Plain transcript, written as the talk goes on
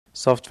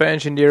Software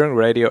Engineering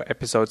Radio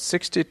episode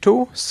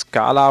 62,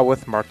 Scala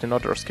with Martin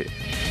Odersky.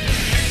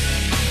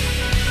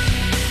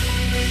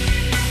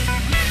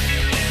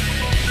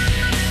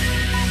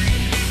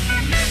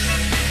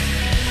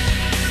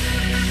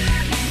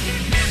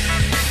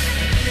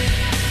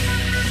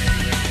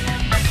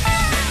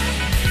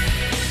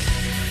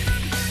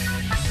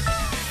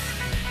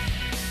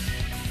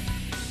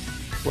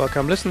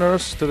 Welcome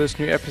listeners to this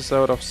new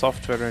episode of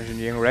Software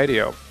Engineering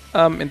Radio.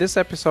 In this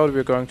episode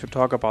we're going to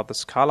talk about the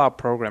Scala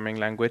programming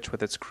language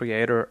with its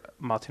creator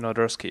Martin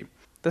Odersky.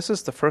 This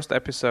is the first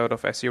episode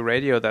of SE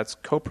Radio that's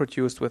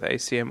co-produced with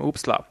ACM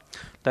Uppsala.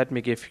 Let me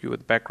give you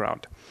the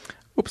background.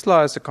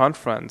 Uppsala is a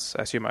conference,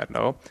 as you might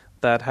know,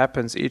 that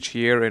happens each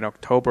year in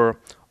October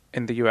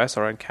in the US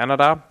or in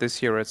Canada.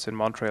 This year it's in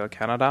Montreal,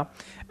 Canada.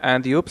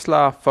 And the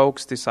Uppsala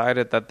folks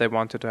decided that they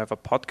wanted to have a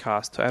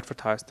podcast to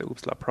advertise the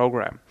Uppsala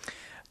program.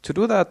 To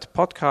do that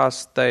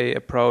podcast, they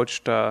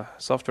approached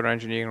Software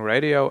Engineering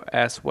Radio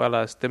as well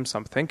as Dim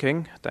Sum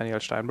Thinking, Daniel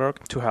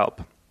Steinberg, to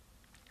help.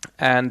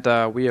 And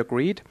we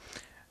agreed.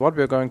 What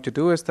we're going to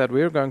do is that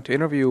we're going to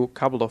interview a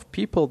couple of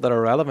people that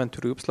are relevant to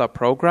the Uppsala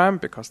program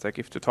because they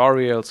give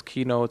tutorials,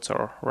 keynotes,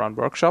 or run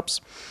workshops.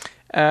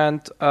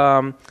 And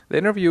the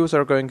interviews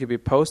are going to be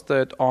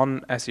posted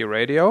on SE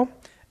Radio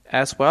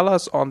as well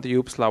as on the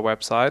Uppsala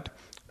website.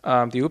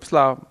 The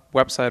Uppsala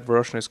website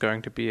version is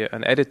going to be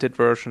an edited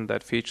version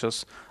that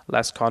features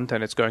less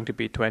content. It's going to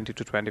be 20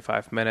 to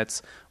 25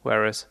 minutes,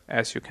 whereas,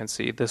 as you can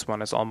see, this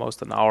one is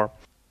almost an hour.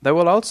 There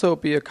will also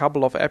be a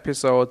couple of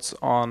episodes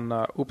on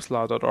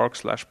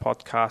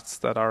uppsala.org/podcasts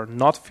that are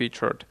not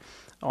featured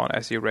on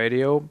SE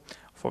Radio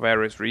for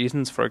various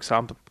reasons. For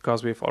example,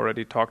 because we've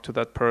already talked to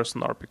that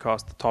person or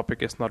because the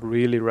topic is not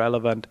really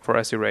relevant for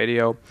SE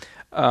Radio.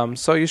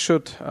 So you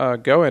should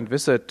go and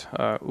visit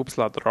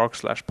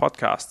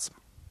uppsala.org/podcasts.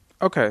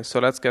 Okay, so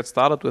let's get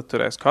started with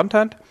today's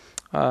content.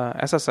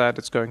 As I said,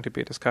 it's going to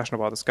be a discussion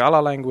about the Scala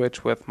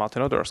language with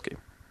Martin Odersky.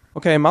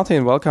 Okay,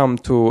 Martin, welcome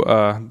to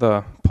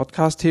the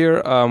podcast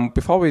here.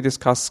 Before we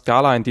discuss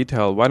Scala in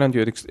detail, why don't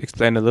you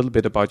explain a little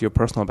bit about your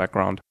personal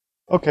background?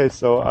 Okay,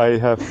 so I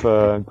have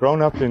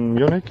grown up in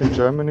Munich in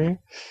Germany.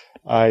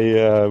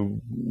 I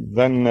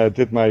then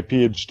did my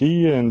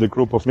PhD in the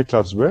group of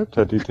Niklas Wirth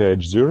at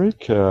ETH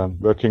Zurich,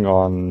 working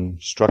on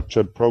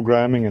structured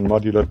programming and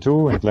modular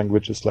 2 and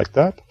languages like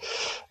that.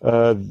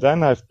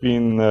 Then I've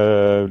been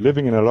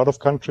living in a lot of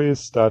countries,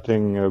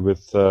 starting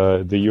with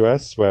the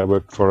US, where I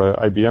worked for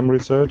IBM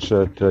research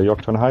at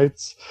Yorktown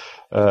Heights,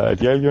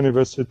 at Yale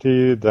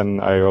University.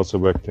 Then I also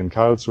worked in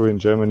Karlsruhe in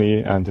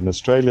Germany and in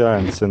Australia.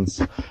 And since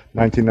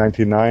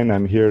 1999,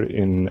 I'm here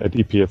at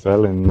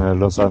EPFL in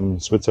Lausanne,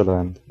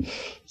 Switzerland.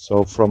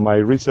 So from my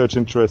research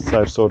interests,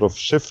 I've sort of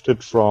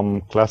shifted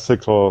from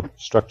classical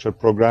structured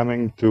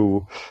programming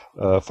to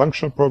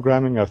functional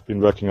programming. I've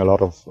been working a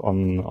lot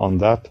on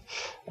that.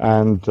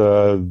 And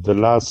the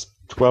last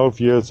 12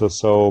 years or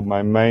so,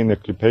 my main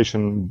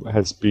occupation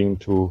has been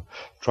to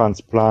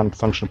transplant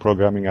functional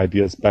programming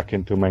ideas back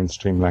into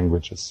mainstream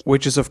languages.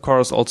 Which is, of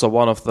course, also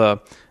one of the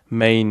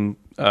main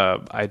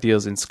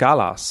ideas in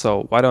Scala.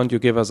 So why don't you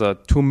give us a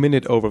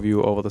 2-minute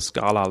overview over the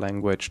Scala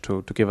language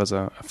to give us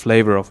a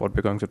flavor of what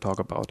we're going to talk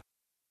about?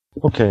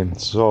 Okay,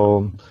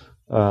 so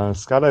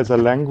Scala is a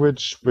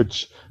language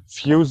which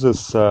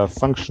fuses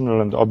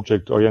functional and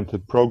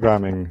object-oriented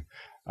programming.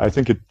 I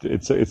think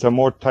it's a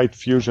more tight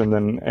fusion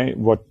than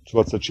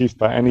what's achieved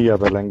by any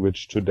other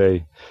language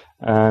today.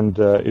 And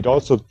it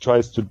also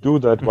tries to do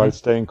that while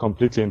staying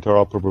completely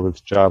interoperable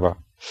with Java.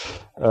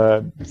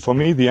 For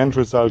me, the end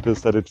result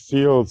is that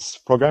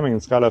programming in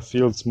Scala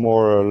feels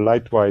more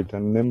lightweight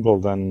and nimble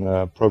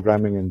than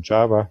programming in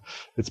Java.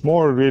 It's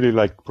more really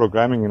like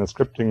programming in a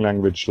scripting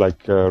language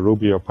like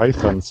Ruby or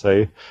Python,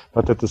 say,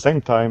 but at the same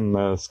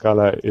time,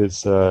 Scala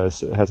has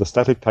a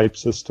static type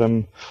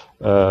system,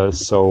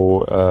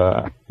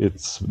 so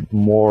it's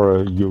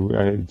more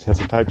it has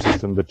a type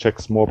system that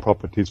checks more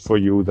properties for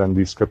you than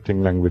the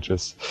scripting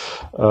languages.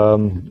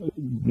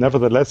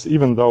 Nevertheless,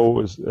 even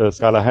though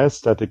Scala has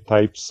static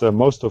types,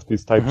 most of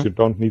these types you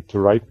don't need to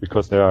write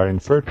because they are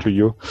inferred to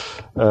you.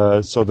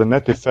 So the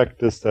net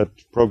effect is that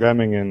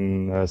programming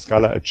in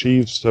Scala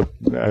achieves a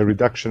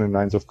reduction in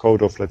lines of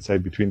code of, let's say,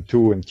 between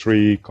 2 and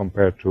 3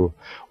 compared to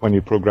when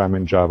you program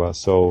in Java.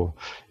 So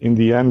in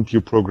the end, you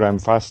program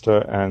faster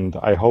and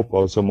I hope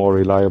also more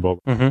reliable.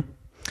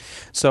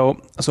 So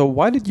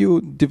why did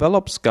you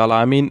develop Scala?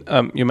 I mean,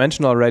 you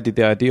mentioned already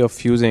the idea of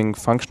fusing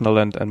functional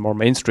and more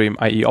mainstream,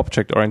 i.e.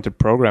 object-oriented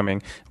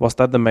programming. Was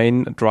that the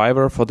main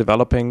driver for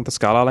developing the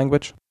Scala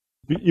language?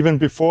 Even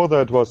before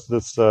that was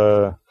this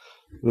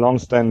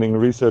long-standing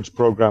research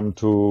program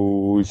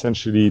to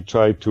essentially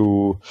try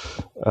to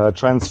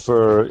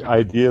transfer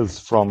ideas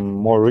from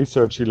more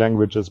researchy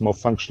languages, more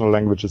functional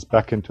languages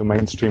back into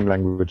mainstream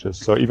languages.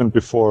 So even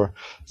before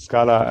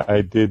Scala,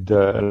 I did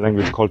a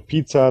language called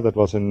Pizza that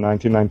was in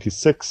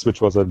 1996,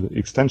 which was an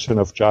extension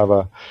of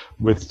Java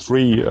with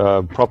three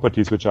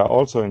properties which are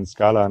also in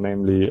Scala,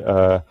 namely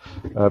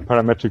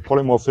parametric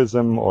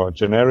polymorphism or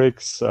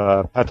generics,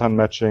 pattern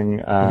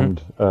matching,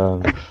 and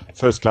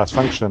first-class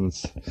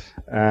functions.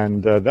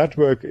 And that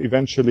work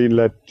eventually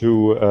led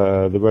to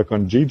the work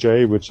on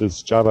GJ, which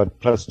is Java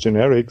plus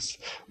generics,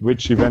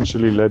 which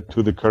eventually led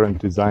to the current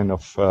design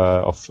of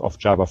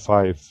Java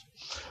 5.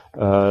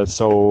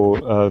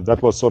 So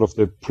that was sort of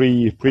the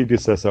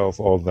predecessor of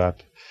all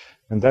that.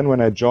 And then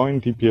when I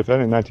joined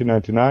DPFL in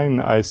 1999,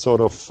 I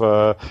sort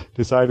of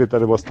decided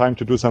that it was time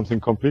to do something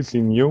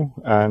completely new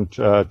and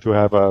to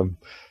have a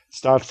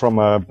start from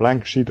a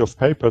blank sheet of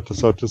paper,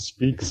 so to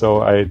speak.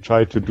 So I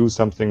tried to do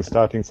something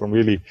starting from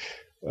really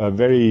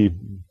very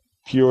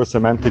pure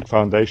semantic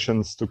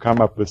foundations to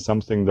come up with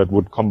something that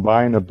would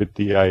combine a bit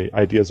the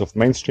ideas of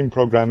mainstream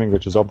programming,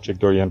 which is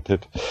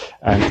object-oriented,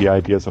 and the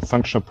ideas of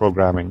functional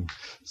programming.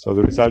 So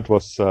the result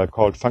was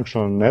called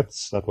functional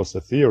nets. That was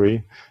the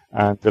theory.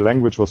 And the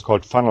language was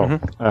called Funnel.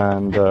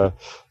 And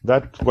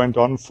that went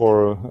on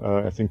for,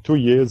 I think, 2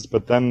 years.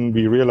 But then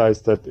we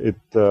realized that it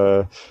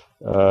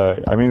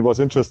was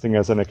interesting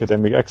as an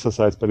academic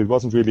exercise, but it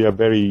wasn't really a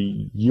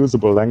very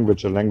usable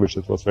language, a language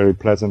that was very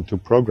pleasant to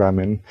program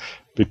in,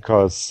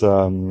 because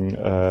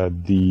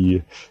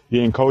the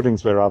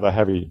encodings were rather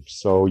heavy.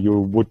 So you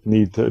would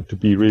need to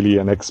be really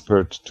an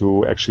expert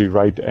to actually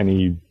write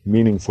any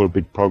meaningful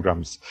big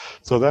programs.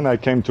 So then I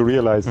came to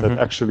realize that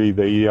actually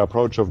the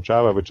approach of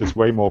Java, which is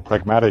way more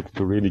pragmatic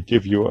to really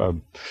give you a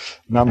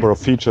number of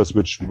features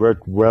which work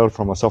well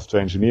from a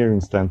software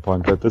engineering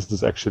standpoint, that this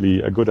is actually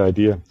a good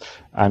idea.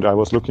 And I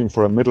was looking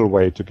for a middle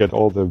way to get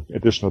all the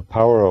additional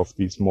power of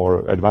these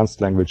more advanced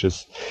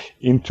languages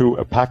into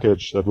a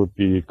package that would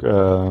be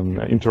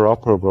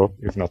interoperable,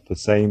 if not the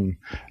same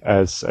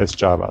as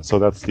Java. So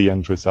that's the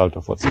end result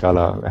of what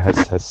Scala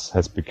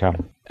has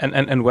become.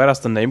 And where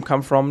does the name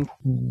come from?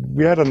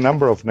 We had a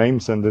number of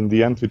names, and in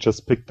the end we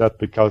just picked that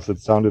because it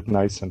sounded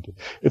nice, and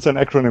it's an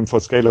acronym for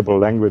scalable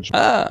language.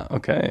 Ah,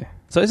 okay.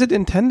 So is it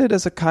intended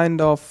as a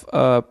kind of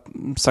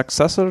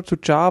successor to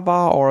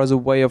Java, or as a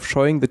way of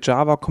showing the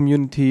Java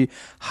community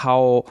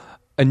how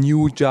a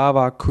new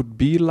Java could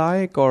be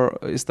like, or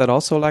is that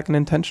also like an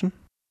intention?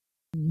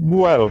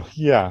 Well,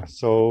 yeah.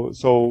 So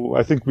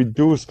I think we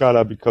do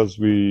Scala because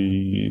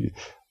we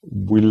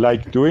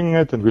like doing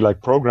it, and we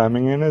like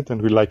programming in it,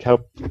 and we like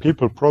help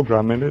people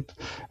program in it.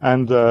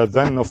 And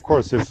then, of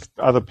course, if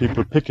other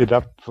people pick it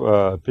up,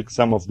 pick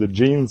some of the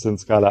genes in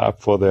Scala up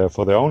for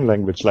their own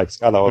language, like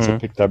Scala also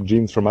picked up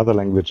genes from other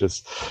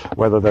languages,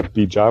 whether that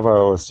be Java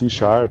or C#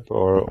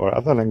 or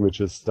other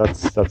languages,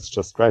 that's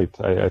just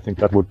great. I think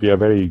that would be a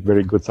very,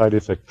 very good side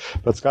effect.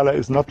 But Scala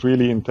is not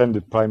really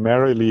intended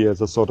primarily as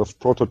a sort of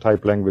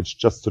prototype language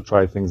just to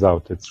try things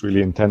out. It's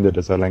really intended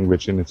as a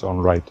language in its own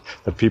right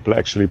that people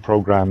actually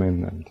program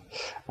in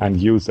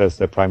and use as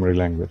their primary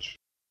language.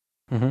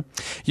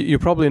 You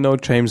probably know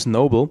James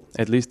Noble,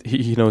 at least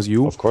he knows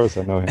you. Of course,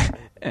 I know him.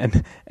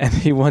 and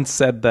he once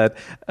said that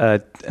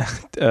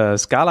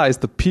Scala is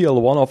the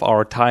PL1 of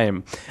our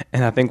time.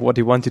 And I think what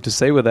he wanted to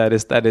say with that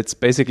is that it's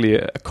basically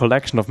a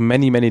collection of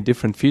many, many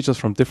different features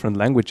from different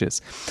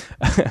languages.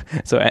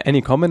 So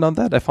any comment on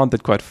that? I found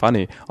it quite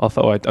funny,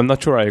 although I'm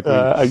not sure I agree.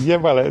 I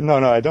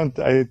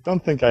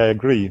don't think I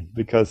agree,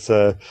 because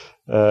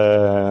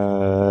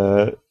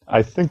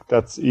I think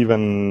that's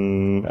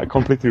even a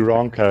completely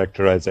wrong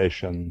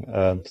characterization.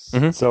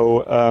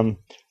 So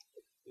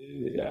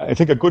I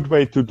think a good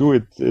way to do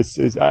it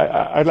is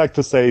I'd like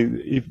to say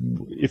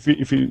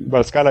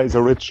if Scala is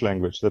a rich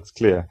language, that's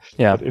clear.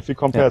 Yeah. But if you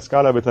compare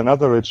Scala with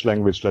another rich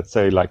language, let's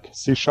say like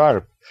C#,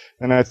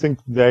 then I think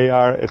they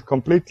are at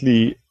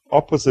completely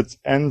opposite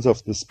ends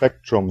of the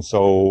spectrum.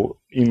 So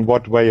in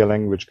what way a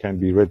language can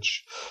be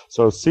rich.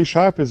 So C#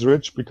 is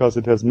rich because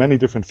it has many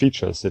different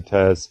features. It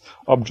has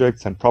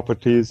objects and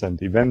properties and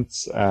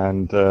events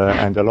and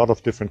a lot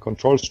of different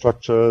control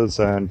structures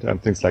and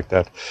things like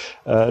that.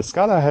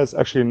 Scala has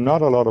actually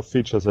not a lot of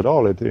features at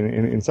all.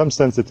 In some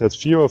sense, it has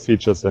fewer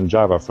features than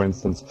Java, for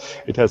instance.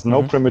 It has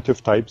no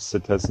primitive types.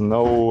 It has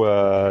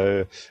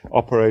no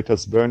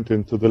operators burnt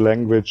into the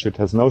language. It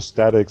has no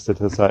statics. It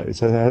has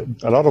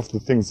a lot of the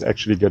things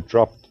actually get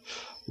dropped.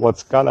 What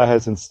Scala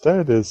has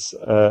instead is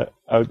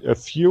a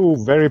few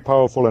very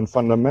powerful and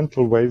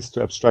fundamental ways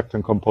to abstract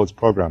and compose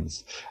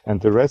programs, and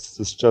the rest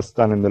is just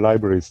done in the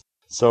libraries.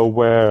 So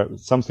where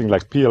something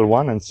like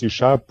PL1 and C#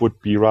 would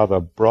be rather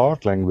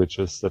broad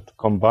languages that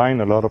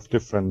combine a lot of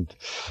different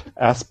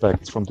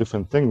aspects from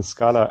different things,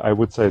 Scala, I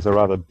would say, is a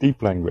rather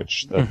deep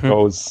language that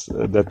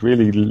that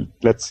really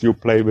lets you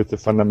play with the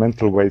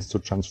fundamental ways to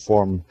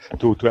transform,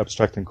 to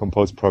abstract and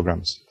compose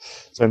programs.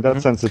 So in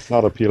that sense, it's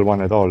not a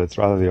PL1 at all. It's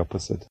rather the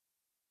opposite.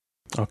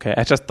 Okay,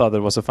 I just thought it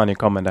was a funny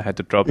comment. I had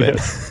to drop it.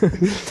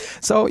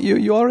 So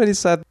you already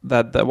said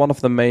that one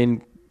of the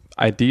main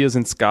ideas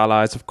in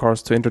Scala is, of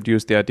course, to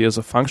introduce the ideas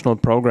of functional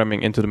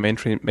programming into the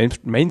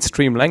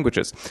mainstream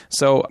languages.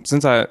 So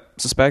since I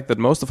suspect that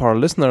most of our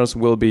listeners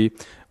will be,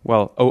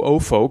 well, OO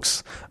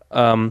folks,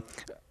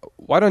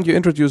 why don't you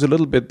introduce a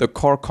little bit the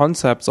core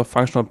concepts of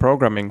functional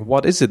programming?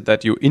 What is it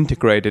that you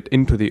integrated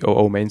into the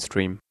OO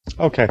mainstream?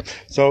 Okay,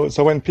 so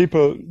when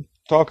people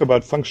talk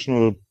about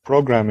functional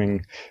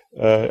programming,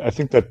 I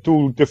think there are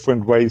two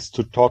different ways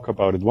to talk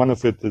about it. One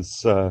of it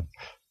is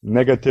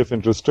negative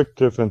and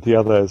restrictive, and the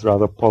other is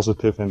rather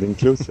positive and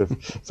inclusive.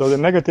 So the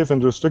negative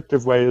and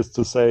restrictive way is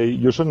to say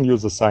you shouldn't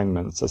use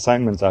assignments.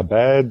 Assignments are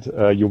bad.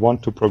 You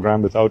want to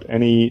program without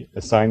any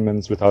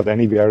assignments, without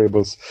any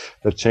variables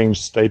that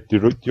change state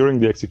during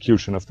the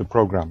execution of the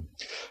program.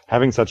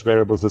 Having such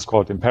variables is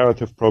called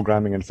imperative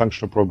programming, and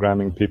functional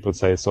programming, people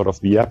say, is sort of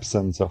the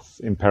absence of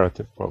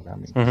imperative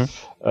programming.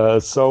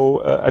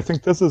 So I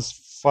think this is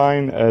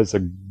fine as a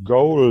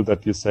goal,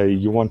 that you say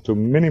you want to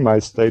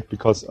minimize state,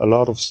 because a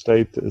lot of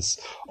state is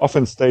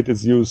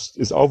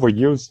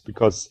overused,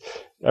 because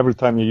every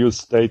time you use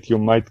state, you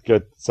might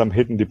get some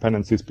hidden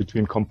dependencies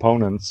between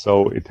components.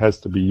 So it has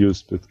to be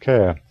used with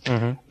care.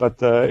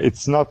 But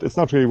it's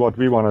not really what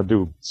we want to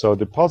do. So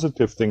the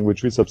positive thing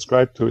which we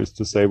subscribe to is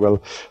to say,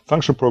 well,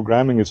 functional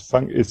programming is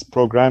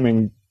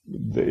programming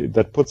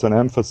that puts an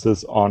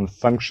emphasis on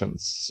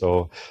functions.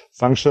 So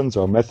functions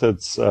or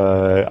methods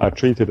are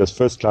treated as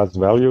first-class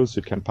values.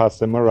 You can pass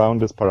them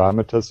around as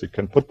parameters. You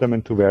can put them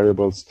into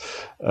variables.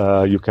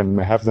 You can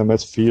have them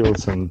as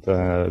fields and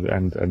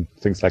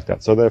things like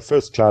that. So they're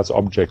first-class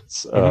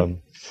objects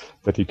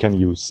that you can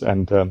use.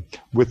 And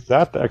with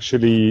that,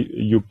 actually,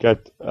 you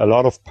get a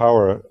lot of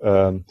power.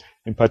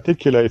 In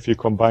particular, if you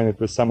combine it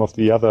with some of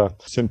the other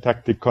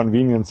syntactic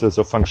conveniences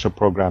of functional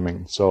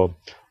programming. So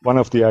one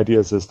of the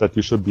ideas is that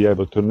you should be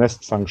able to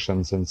nest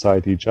functions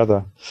inside each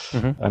other.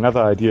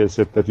 Another idea is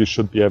that you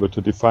should be able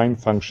to define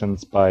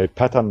functions by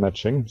pattern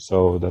matching.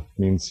 So that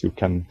means you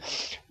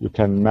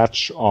can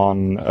match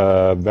on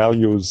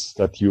values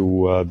that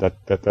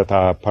that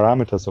are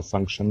parameters of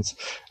functions.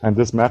 And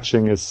this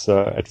matching is,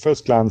 at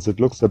first glance, it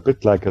looks a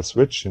bit like a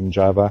switch in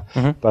Java,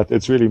 but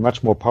it's really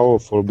much more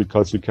powerful,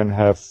 because you can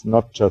have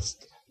not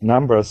just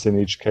numbers in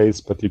each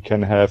case, but you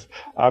can have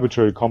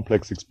arbitrary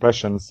complex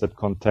expressions that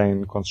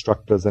contain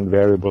constructors and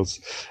variables.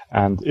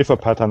 And if a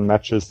pattern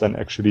matches, then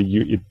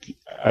actually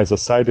as a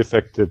side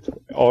effect, it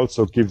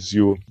also gives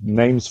you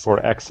names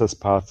for access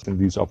paths in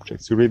these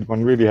objects.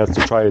 One really has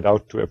to try it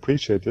out to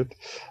appreciate it.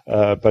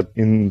 But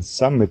in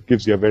sum, it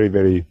gives you a very,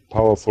 very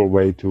powerful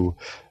way to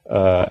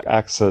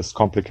access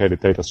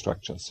complicated data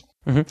structures.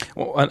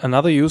 Well,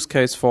 another use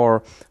case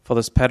for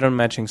this pattern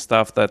matching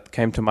stuff that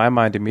came to my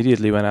mind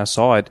immediately when I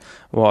saw it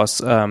was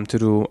to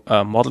do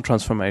model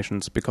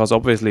transformations, because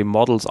obviously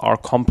models are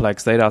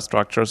complex data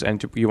structures,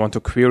 and you want to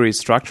query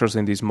structures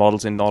in these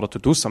models in order to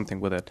do something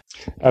with it.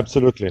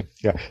 Absolutely,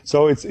 yeah.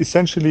 So it's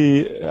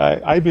essentially,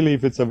 I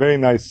believe it's a very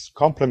nice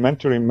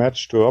complementary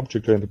match to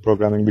object-oriented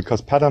programming,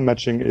 because pattern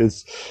matching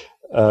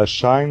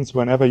shines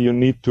whenever you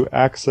need to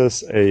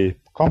access a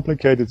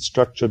complicated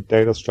structured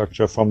data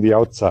structure from the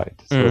outside.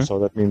 So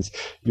that means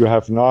you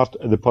have not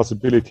the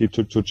possibility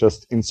to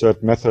just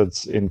insert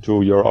methods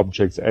into your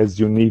objects as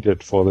you need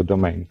it for the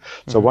domain.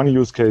 So one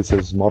use case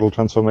is model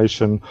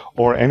transformation,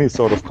 or any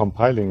sort of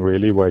compiling,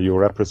 really, where you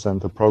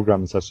represent a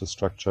program in such a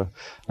structure.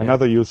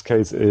 Another use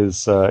case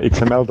is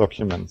XML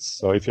documents.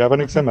 So if you have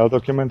an XML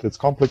document, it's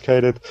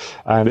complicated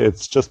and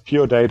it's just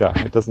pure data.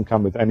 It doesn't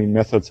come with any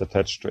methods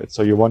attached to it.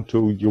 So you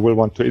will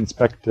want to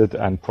inspect it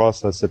and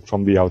process it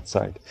from the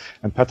outside.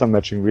 And pattern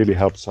matching really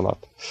helps a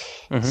lot.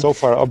 So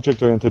far,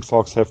 object-oriented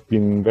folks have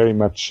been very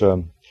much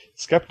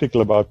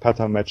skeptical about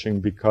pattern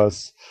matching,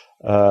 because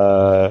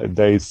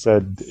they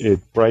said it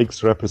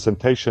breaks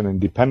representation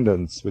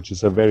independence, which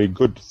is a very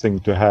good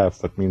thing to have.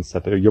 That means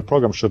that your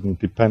program shouldn't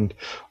depend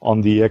on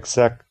the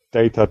exact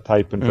data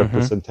type and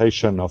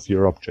representation of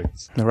your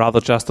objects.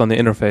 Rather just on the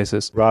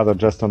interfaces.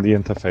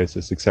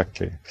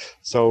 Exactly.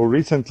 So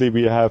recently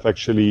we have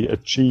actually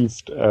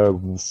achieved a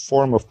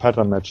form of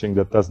pattern matching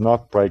that does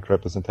not break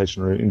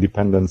representation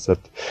independence, that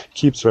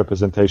keeps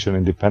representation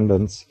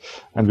independence.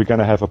 And we're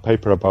going to have a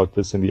paper about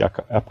this in the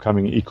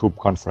upcoming eCube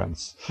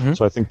conference.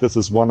 So I think this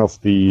is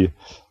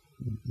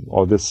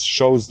this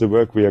shows the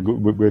work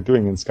we're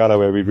doing in Scala,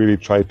 where we really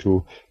try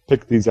to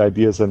pick these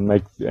ideas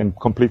and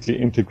completely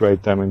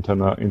integrate them into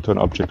an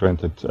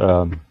object-oriented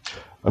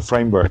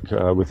framework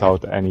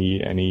without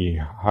any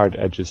hard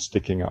edges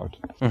sticking out.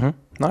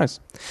 Nice.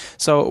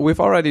 So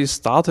we've already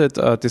started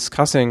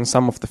discussing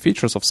some of the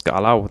features of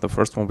Scala. The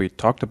first one we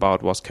talked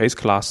about was case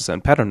classes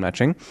and pattern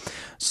matching.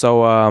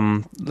 So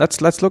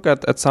let's look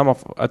at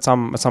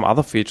some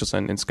other features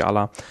in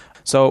Scala.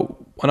 So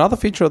another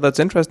feature that's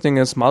interesting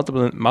is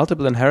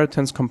multiple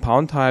inheritance,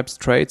 compound types,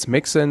 traits,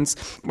 mixins.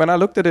 When I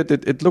looked at it,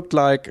 it looked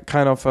like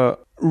kind of a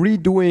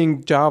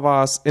redoing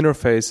Java's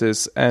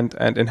interfaces and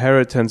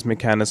inheritance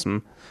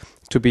mechanism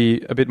to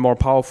be a bit more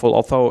powerful,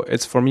 although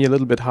it's for me a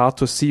little bit hard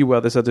to see where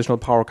this additional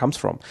power comes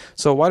from.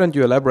 So why don't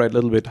you elaborate a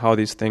little bit how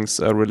these things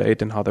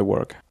relate and how they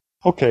work?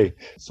 Okay,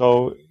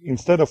 so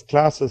instead of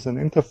classes and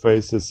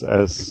interfaces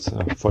as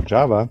for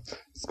Java,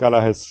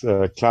 Scala has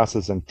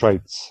classes and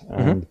traits.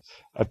 And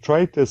a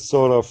trait is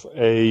sort of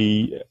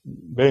a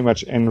very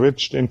much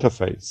enriched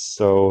interface.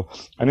 So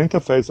an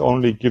interface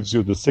only gives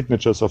you the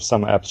signatures of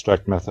some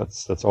abstract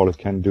methods. That's all it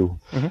can do.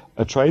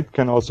 A trait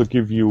can also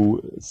give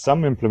you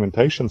some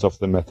implementations of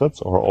the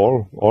methods, or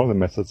all the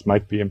methods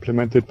might be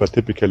implemented, but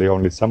typically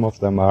only some of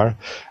them are.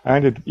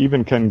 And it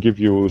even can give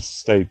you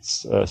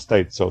states,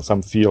 so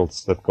some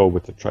fields that go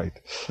with the trait.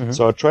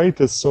 So a trait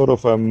is sort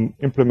of an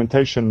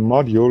implementation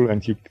module,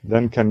 and you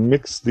then can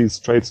mix these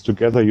traits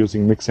together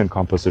using mixin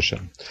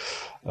composition.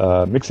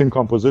 Mixin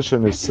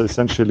composition is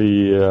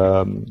essentially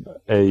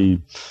a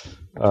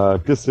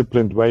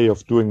disciplined way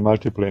of doing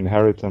multiple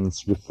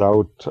inheritance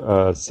without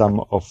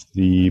some of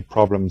the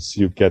problems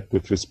you get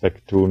with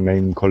respect to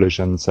name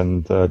collisions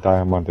and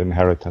diamond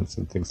inheritance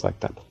and things like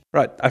that.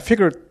 Right, I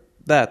figured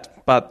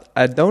that, but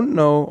I don't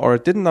know or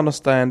didn't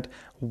understand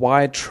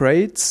why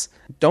traits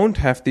don't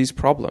have these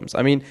problems.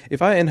 I mean,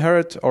 if I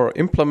inherit or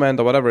implement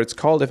or whatever it's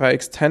called, if I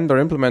extend or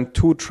implement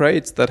two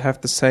traits that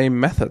have the same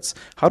methods,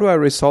 how do I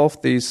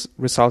resolve these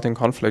resulting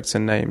conflicts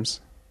in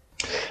names?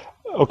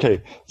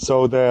 Okay,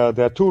 so there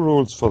are two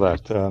rules for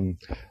that.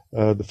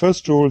 The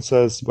first rule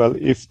says, well,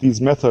 if these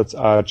methods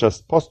are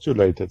just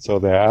postulated, so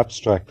they're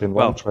abstract in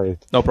one trait,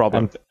 no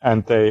problem,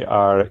 and they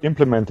are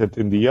implemented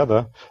in the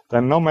other,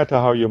 then no matter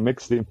how you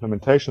mix the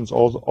implementations,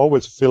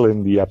 always fill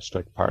in the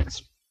abstract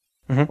parts.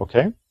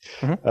 Okay.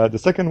 The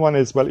second one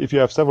is, well, if you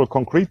have several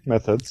concrete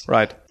methods,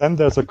 right, then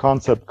there's a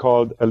concept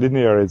called a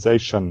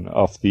linearization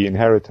of the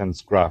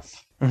inheritance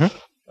graph.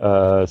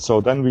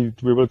 So then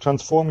we will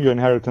transform your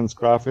inheritance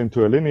graph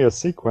into a linear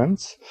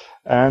sequence.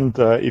 And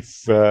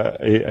if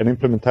an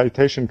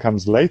implementation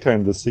comes later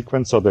in the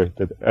sequence, so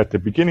at the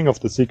beginning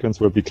of the sequence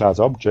will be class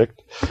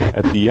object,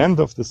 at the end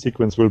of the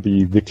sequence will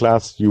be the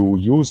class you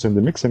use in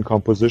the mixin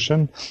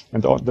composition,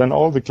 and then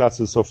all the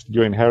classes of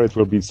your inherit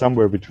will be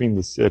somewhere between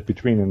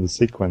in the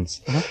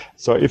sequence.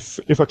 So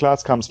if a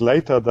class comes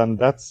later, then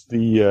that's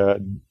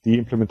the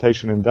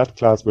implementation in that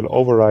class will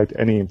override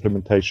any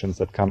implementations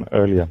that come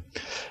earlier.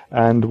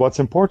 And what's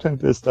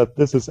important is that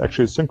this is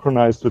actually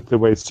synchronized with the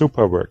way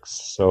super works.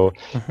 So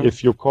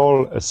if you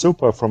call a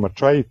super from a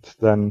trait,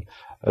 then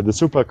the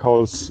super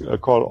call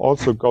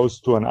also goes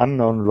to an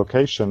unknown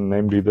location,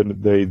 namely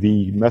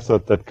the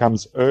method that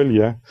comes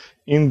earlier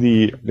in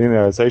the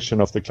linearization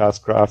of the class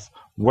graph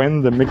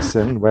when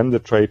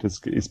the trait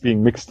is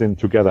being mixed in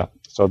together.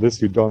 So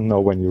this you don't know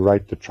when you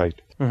write the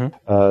trait.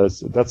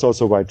 So that's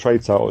also why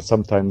traits are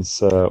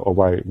sometimes, or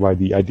why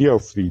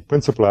the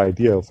principal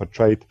idea of a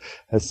trait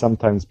has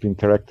sometimes been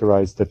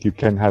characterized that you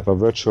can have a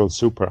virtual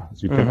super.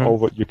 So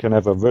you can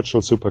have a virtual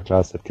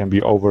superclass that can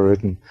be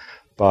overridden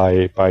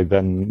by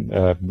then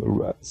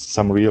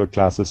some real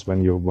classes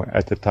when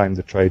at the time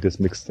the trait is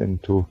mixed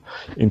into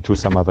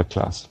some other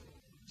class.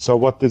 So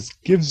what this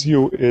gives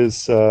you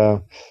is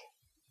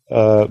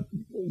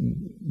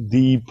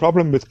the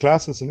problem with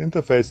classes and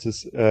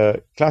interfaces.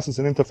 Classes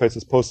and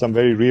interfaces pose some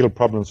very real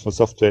problems for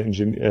software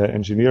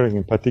engineering,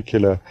 in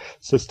particular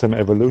system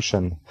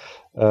evolution.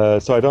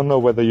 So I don't know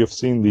whether you've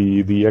seen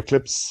the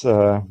Eclipse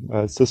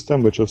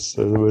system, which is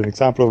an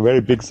example of a very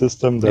big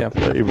system that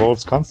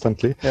evolves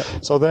constantly.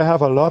 So they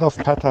have a lot of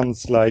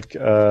patterns like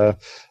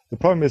the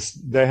problem is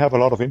they have a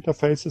lot of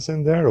interfaces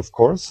in there, of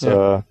course.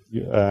 The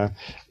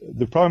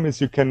problem is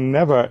you can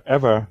never,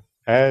 ever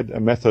add a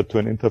method to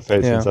an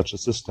interface in such a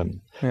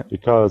system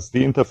because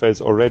the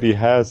interface already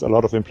has a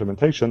lot of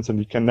implementations and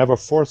you can never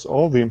force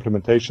all the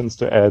implementations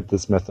to add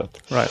this method.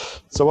 Right.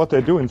 So what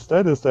they do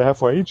instead is they have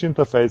for each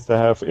interface, they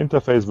have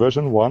interface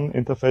version 1,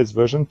 interface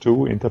version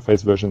 2,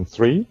 interface version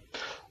 3,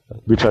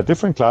 which are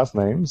different class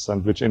names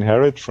and which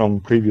inherit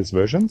from previous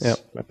versions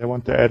when they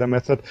want to add a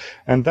method.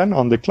 And then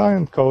on the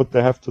client code,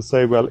 they have to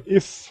say, well,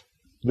 if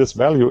this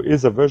value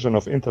is a version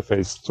of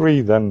interface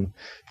 3, then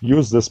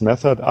use this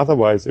method.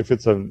 Otherwise, if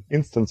it's an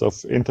instance of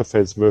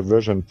interface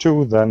version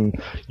 2, then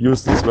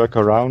use this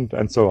workaround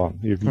and so on.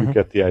 You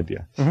get the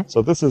idea.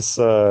 So this is,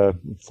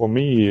 for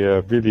me,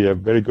 really a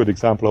very good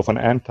example of an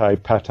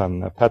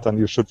anti-pattern, a pattern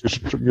you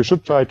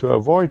should try to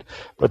avoid,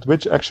 but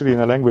which actually in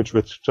a language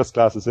with just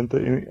classes and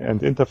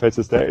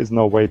interfaces, there is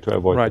no way to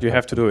avoid. Right, you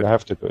have to do it.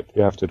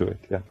 You have to do it,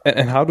 yeah.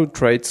 And how do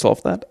traits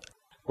solve that?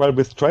 Well,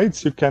 with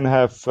traits, you can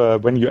have,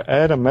 when you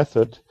add a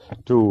method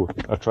to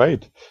a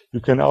trait,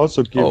 you can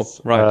also give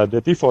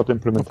the default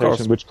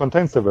implementation, which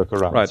contains the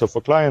workaround. Right. So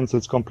for clients,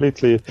 it's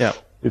completely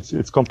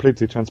it's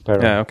completely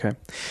transparent. Yeah, okay.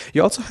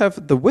 You also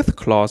have the with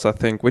clause, I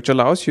think, which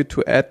allows you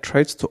to add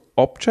traits to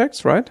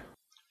objects, right?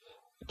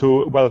 With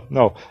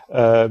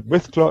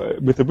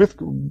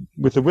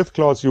the with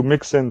clause, you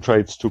mix in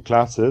traits to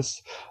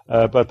classes,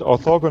 but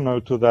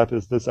orthogonal to that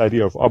is this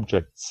idea of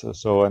objects.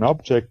 So an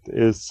object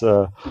is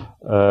a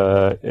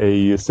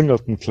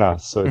singleton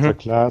class. So it's a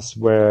class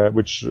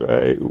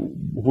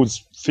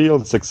whose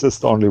fields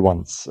exist only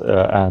once,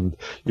 and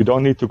you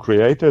don't need to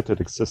create it. It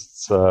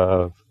exists.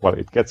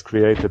 It gets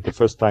created the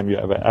first time you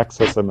ever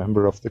access a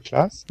member of the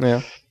class.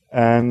 Yeah.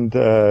 And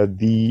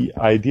the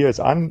idea is,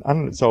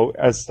 so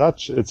as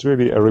such, it's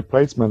really a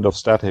replacement of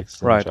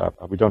statics in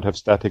Java. We don't have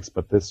statics,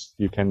 but this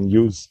you can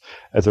use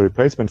as a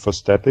replacement for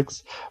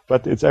statics.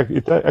 But it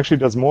actually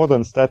does more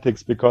than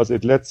statics, because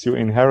it lets you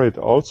inherit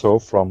also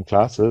from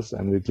classes,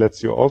 and it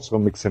lets you also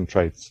mix in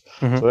traits.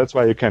 So that's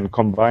why you can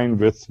combine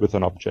with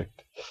an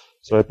object.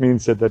 So it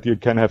means that you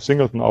can have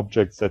singleton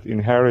objects that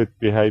inherit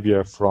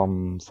behavior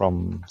from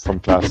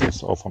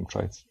classes or from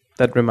traits.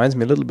 That reminds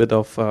me a little bit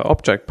of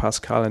Object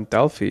Pascal and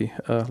Delphi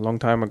a long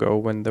time ago,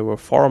 when there were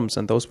forms,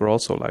 and those were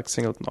also like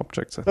singleton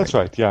objects. I think. That's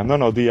right. Yeah.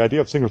 No. The idea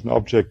of singleton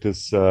object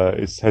has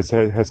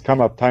come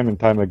up time and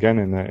time again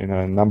in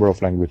a number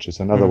of languages.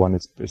 Another one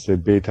is a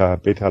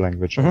beta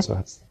language also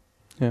has.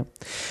 Yeah.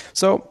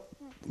 So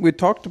we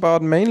talked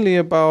mainly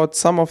about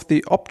some of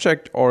the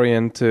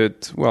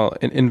object-oriented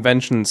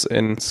inventions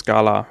in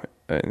Scala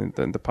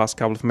in the past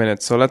couple of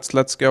minutes. So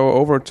let's go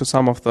over to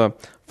some of the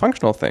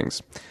functional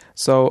things.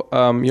 So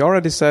you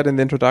already said in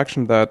the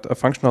introduction that a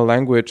functional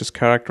language is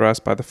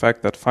characterized by the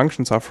fact that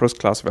functions are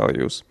first-class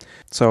values.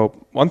 So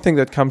one thing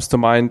that comes to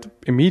mind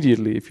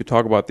immediately if you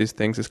talk about these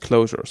things is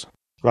closures.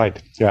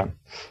 Right, yeah.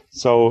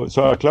 So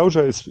a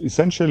closure is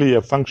essentially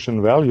a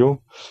function value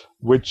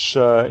which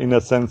in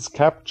a sense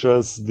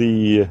captures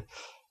the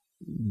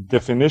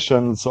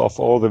definitions of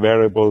all the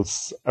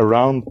variables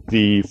around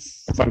the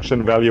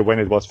function value when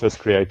it was first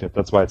created.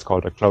 That's why it's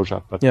called a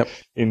closure. But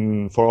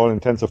for all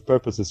intents and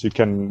purposes, you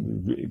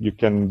can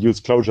use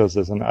closures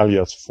as an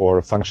alias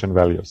for function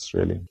values,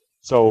 really.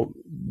 So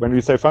when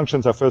we say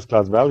functions are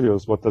first-class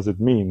values, what does it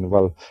mean?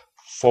 Well,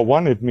 for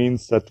one, it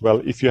means that,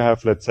 if you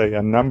have, let's say,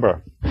 a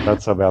number,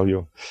 that's a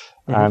value.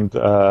 And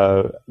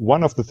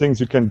one of the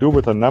things you can do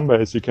with a number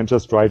is you can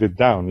just write it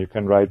down. You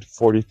can write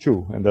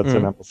 42, and that's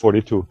the number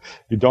 42.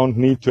 You don't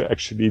need to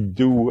actually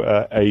do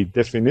a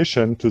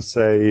definition to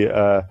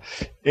say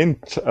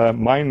int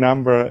my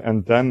number,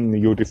 and then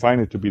you define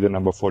it to be the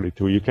number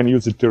 42. You can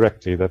use it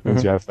directly. That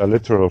means you have a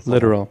literal form.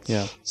 Literal,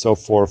 yeah. So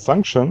for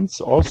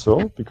functions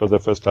also, because they're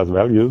first-class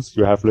values,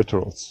 you have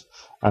literals.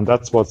 And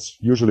that's what's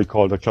usually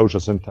called a closure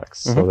syntax.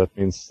 So that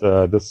means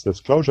this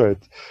closure,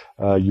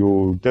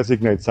 you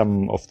designate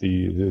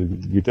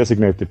you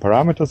designate the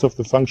parameters of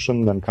the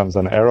function, then comes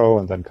an arrow,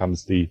 and then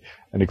comes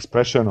an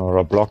expression or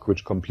a block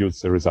which computes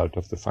the result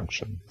of the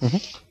function.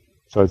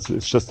 So it's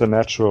just a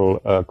natural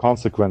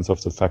consequence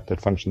of the fact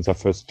that functions are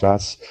first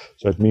class.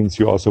 So it means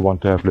you also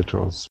want to have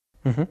literals.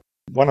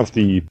 One of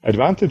the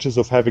advantages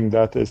of having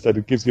that is that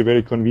it gives you a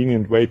very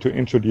convenient way to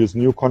introduce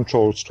new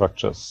control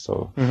structures,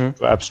 so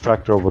to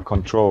abstract over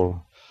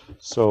control.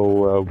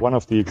 So one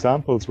of the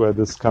examples where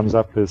this comes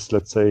up is,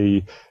 let's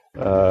say,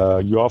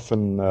 you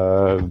often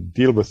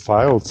deal with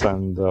files,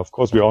 and of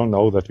course we all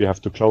know that we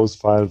have to close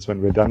files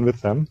when we're done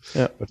with them,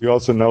 but we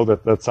also know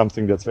that that's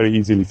something that's very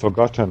easily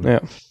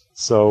forgotten.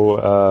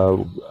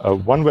 So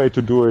one way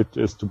to do it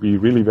is to be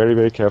really very,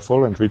 very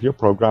careful and read your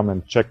program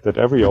and check that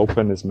every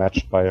open is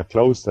matched by a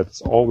close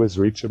that's always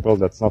reachable,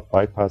 that's not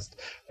bypassed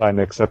by an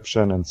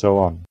exception, and so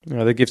on.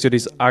 Yeah, that gives you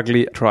these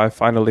ugly try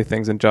finally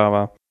things in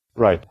Java.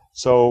 Right.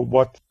 So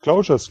what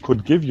closures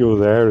could give you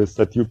there is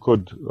that you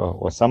could,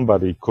 or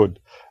somebody could,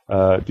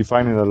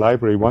 define in a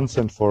library once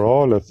and for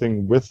all a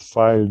thing with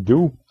file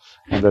do,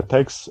 and that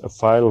takes a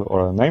file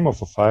or a name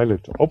of a file,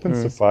 it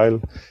opens the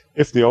file.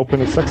 If the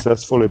open is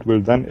successful, it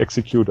will then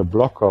execute a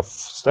block of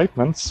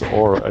statements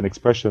or an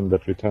expression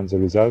that returns a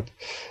result,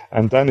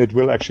 and then it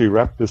will actually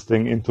wrap this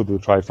thing into the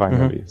try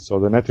finally. So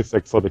the net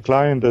effect for the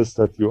client is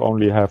that you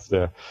only have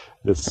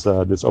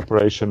this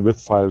operation with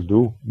file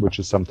do, which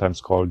is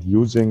sometimes called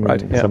using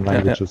in some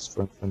languages,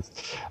 for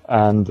instance,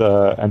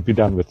 and be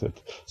done with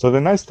it. So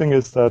the nice thing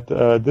is that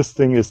this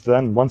thing is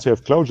then, once you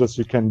have closures,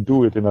 you can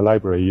do it in a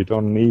library. You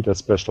don't need a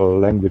special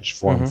language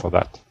form for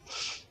that.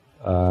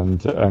 And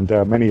there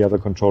are many other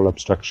control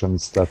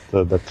abstractions that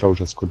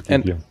closures could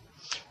give you.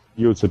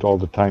 Use it all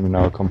the time in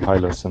our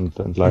compilers and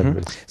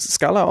libraries.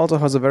 Scala also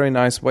has a very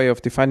nice way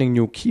of defining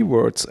new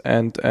keywords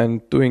and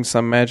doing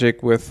some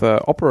magic with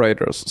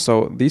operators.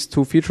 So these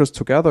two features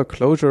together,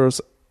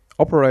 closures,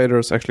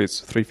 operators, actually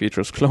it's three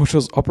features,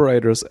 closures,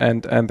 operators,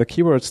 and the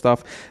keyword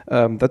stuff,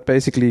 that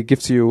basically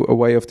gives you a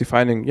way of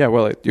defining,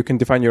 you can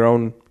define your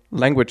own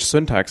language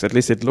syntax, at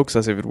least it looks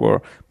as if it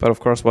were. But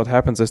of course what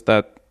happens is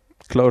that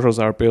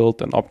closures are built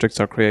and objects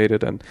are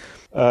created, and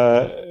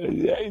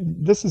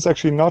this is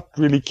actually not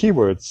really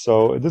keywords.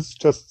 So this is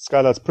just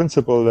Scala's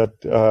principle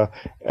that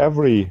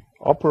every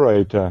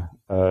operator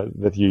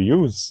that you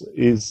use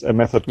is a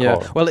method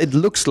call. Well, it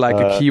looks like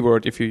a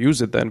keyword if you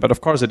use it then, but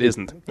of course it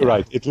isn't.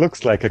 Right. It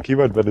looks like a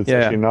keyword, but it's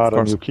actually not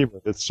a new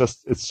keyword. It's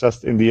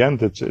just in the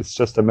end, it's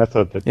just a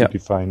method that you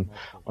define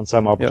on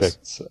some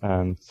objects.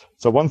 And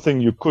so one thing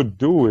you could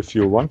do if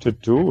you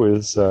wanted to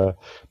is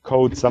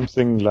code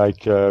something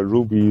like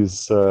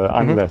Ruby's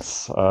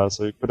unless. So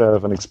you could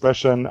have an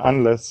expression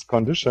unless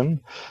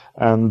condition,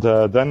 and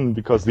then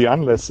because the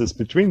unless is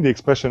between the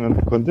expression and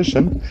the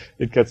condition,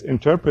 it gets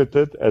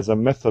interpreted as a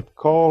method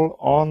call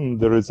on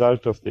the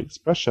result of the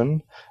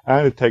expression,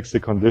 and it takes the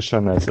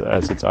condition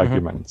as its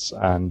arguments.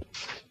 And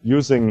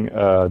using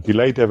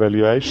delayed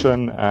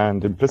evaluation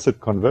and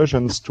implicit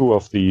conversions, two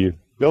of the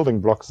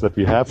building blocks that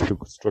we have to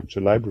structure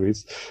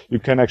libraries, you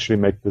can actually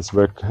make this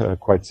work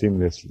quite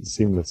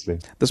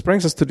seamlessly. This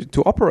brings us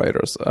to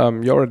operators.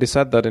 You already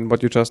said that in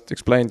what you just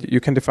explained. You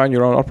can define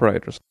your own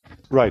operators.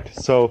 Right.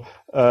 So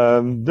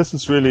this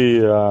is really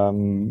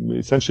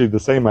essentially the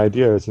same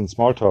idea as in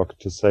Smalltalk,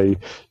 to say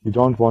you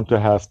don't want to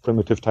have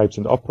primitive types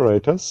and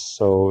operators.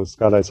 So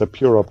Scala is a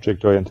pure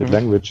object-oriented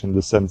language in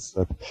the sense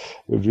that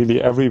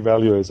really every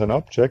value is an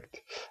object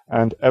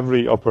and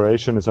every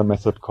operation is a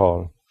method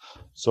call.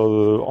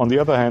 So on the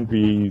other hand,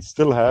 we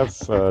still have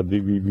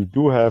we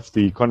do have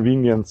the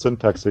convenient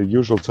syntax, the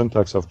usual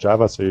syntax of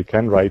Java. So you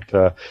can write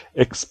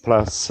x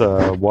plus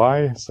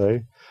y.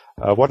 Say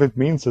what it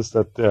means is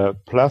that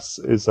plus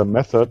is a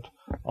method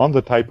on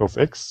the type of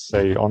x,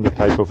 say on the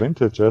type of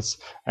integers,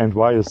 and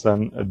y is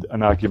then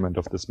an argument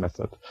of this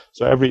method.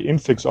 So every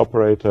infix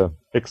operator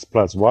x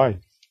plus y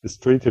is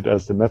treated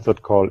as the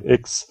method call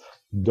x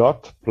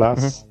dot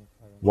plus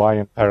y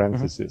in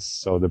parentheses.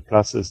 So the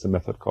plus is the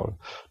method call.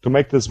 To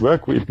make this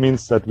work, it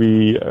means that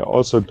we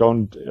also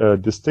don't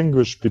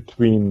distinguish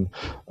between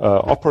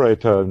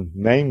operator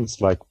names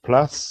like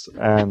plus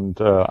and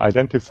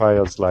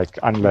identifiers like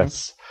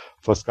unless.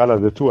 For Scala,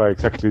 the two are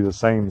exactly the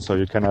same. So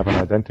you can have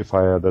an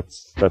identifier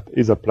that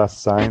is a plus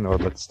sign or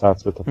that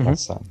starts with a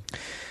plus sign.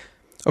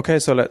 Okay,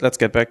 so let's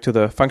get back to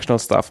the functional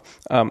stuff.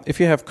 If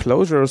you have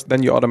closures,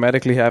 then you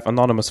automatically have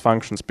anonymous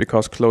functions,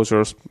 because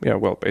closures,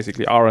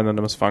 basically are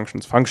anonymous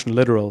functions, function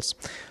literals.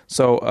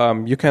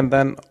 So you can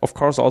then, of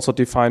course, also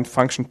define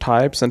function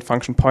types and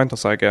function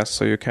pointers, I guess.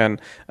 So you can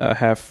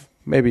have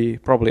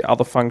probably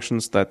other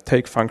functions that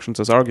take functions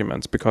as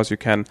arguments, because you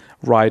can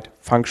write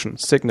function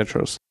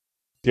signatures.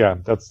 Yeah,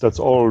 that's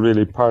all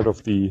really part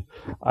of the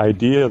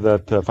idea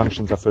that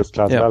functions are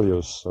first-class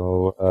values.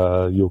 So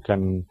you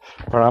can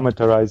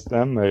parameterize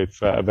them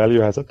if a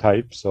value has a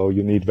type. So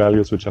you need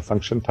values which are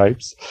function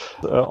types.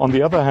 On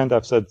the other hand,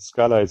 I've said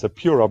Scala is a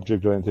pure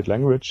object-oriented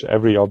language.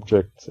 Every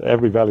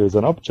value is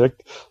an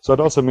object. So it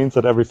also means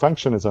that every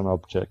function is an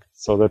object.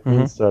 So that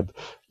means that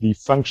the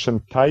function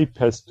type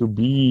has to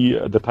be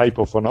the type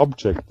of an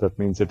object. That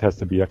means it has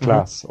to be a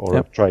class or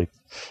a trait.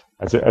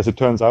 As it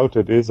turns out,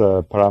 it is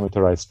a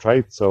parameterized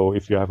trait. So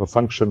if you have a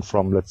function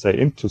from, let's say,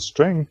 int to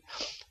string,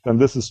 then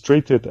this is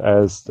treated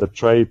as the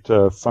trait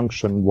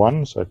function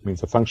 1. So it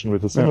means a function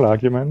with a single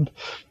argument,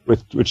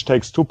 which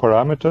takes two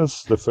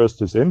parameters. The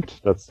first is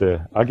int, that's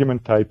the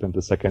argument type, and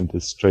the second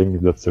is string,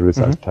 that's the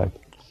result type.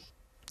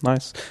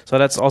 Nice. So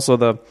that's also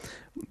the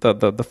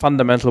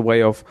fundamental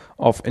way of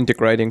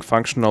integrating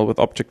functional with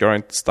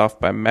object-oriented stuff,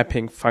 by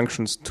mapping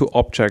functions to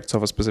objects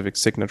of a specific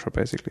signature,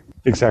 basically.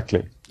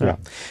 Exactly. Yeah.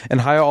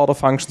 And higher order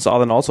functions are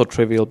then also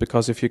trivial,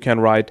 because if you can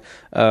write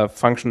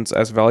functions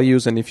as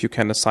values, and if you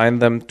can assign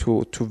them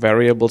to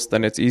variables,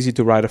 then it's easy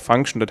to write a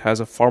function that has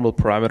a formal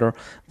parameter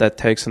that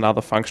takes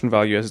another function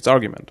value as its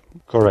argument.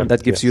 Correct. And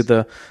that gives you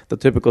the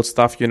typical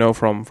stuff,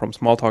 from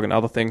Smalltalk and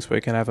other things, where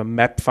you can have a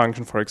map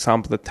function, for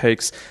example, that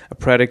takes a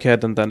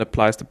predicate and then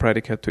applies the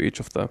predicate to each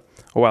of the,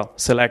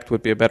 select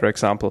would be a better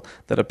example,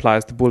 that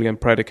applies the Boolean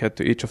predicate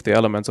to each of the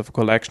elements of a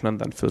collection and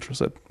then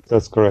filters it.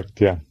 That's correct.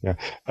 Yeah.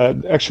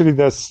 Actually,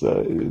 there's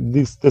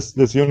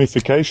this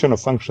unification of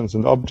functions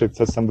and objects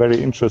has some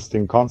very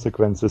interesting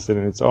consequences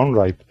in its own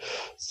right.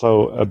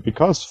 So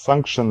because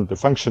the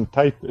function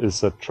type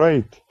is a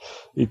trait,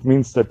 it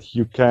means that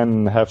you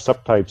can have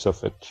subtypes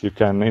of it. You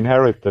can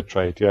inherit the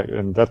trait,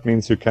 and that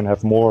means you can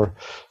have more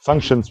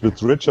functions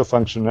with richer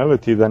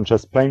functionality than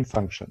just plain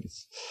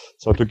functions.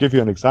 So to give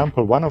you an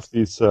example, one of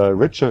these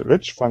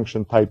rich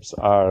function types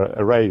are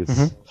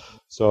arrays.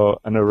 So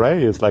an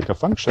array is like a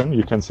function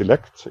you can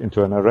select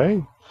into an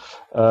array,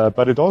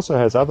 but it also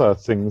has other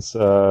things.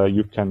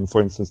 You can,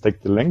 for instance,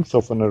 take the length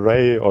of an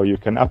array, or you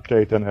can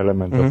update an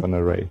element of an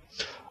array.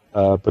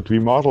 But we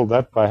model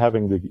that by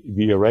having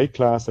the array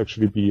class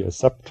actually be a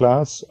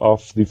subclass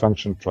of the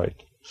function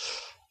trait.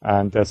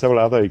 And there are several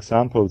other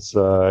examples.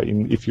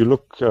 If you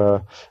look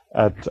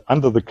at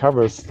under the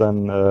covers,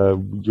 then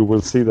you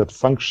will see that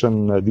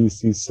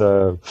these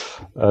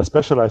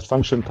specialized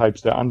function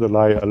types, they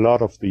underlie a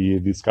lot of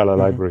the Scala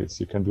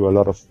libraries. You can do a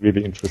lot of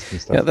really interesting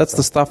stuff. Yeah, that's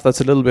the stuff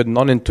that's a little bit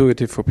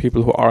non-intuitive for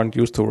people who aren't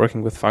used to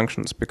working with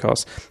functions,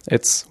 because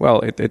it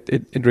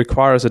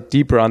requires a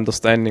deeper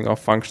understanding of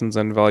functions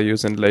and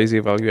values and lazy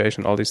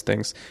evaluation, all these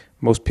things.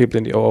 Most people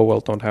in the OO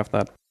world don't have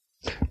that.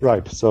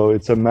 Right. So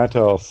it's a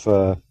matter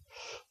of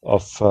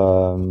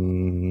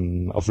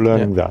learning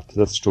that.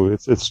 That's true.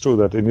 It's true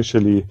that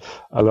initially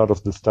a lot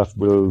of the stuff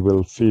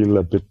will feel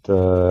a bit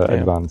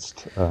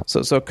advanced.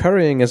 So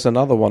currying is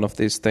another one of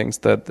these things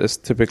that is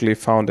typically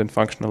found in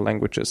functional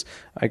languages.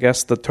 I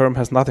guess the term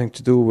has nothing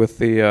to do with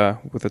the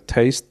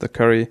taste, the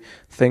curry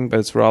thing, but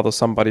it's rather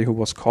somebody who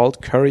was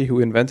called Curry who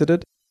invented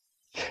it.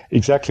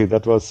 Exactly.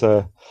 That was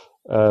a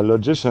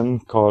logician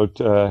called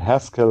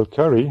Haskell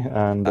Curry,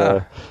 and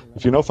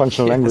if you know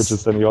functional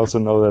languages, then you also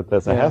know that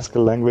there's a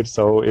Haskell language,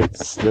 so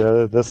it's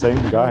the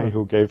same guy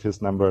who gave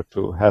his number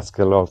to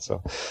Haskell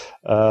also.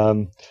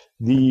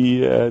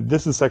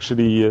 This is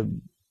actually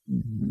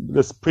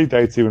this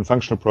predates even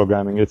functional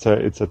programming. It's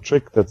a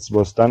trick that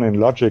was done in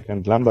logic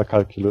and lambda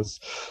calculus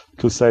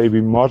to say we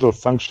model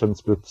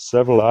functions with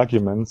several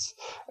arguments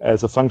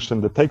as a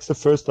function that takes the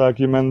first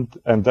argument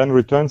and then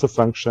returns a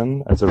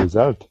function as a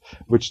result,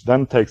 which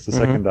then takes the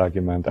second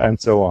argument, and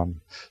so on.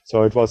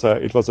 So it was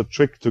a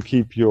trick to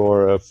keep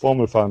your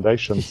formal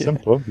foundation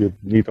simple. You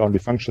need only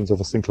functions of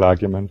a single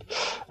argument,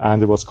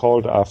 and it was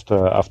called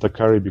after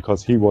Curry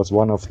because he was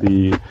one of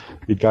the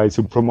guys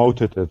who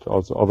promoted it.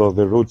 Also, although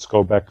the roots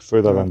go back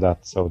further than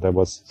that. So there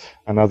was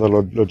another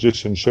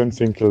logician,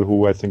 Schönfinkel,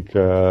 who I think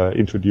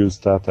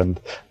introduced that,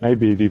 and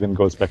maybe it even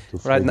goes back to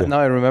Frege. Right, now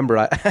I remember.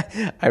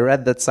 I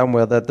read that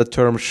somewhere that the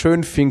term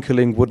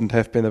Schönfinkeling wouldn't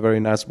have been a very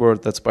nice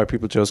word. That's why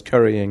people chose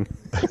currying.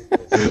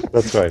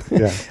 That's right,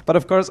 yeah. But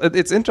of course,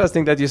 it's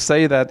interesting that you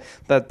say that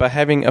by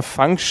having a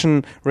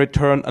function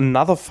return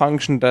another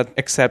function that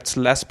accepts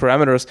less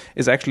parameters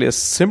is actually a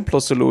simpler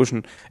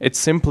solution. It's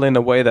simple in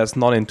a way that's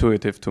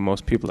non-intuitive to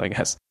most people, I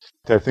guess.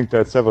 I think there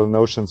are several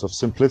notions of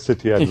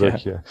simplicity at work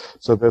here.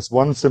 So there's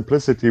one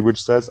simplicity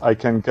which says I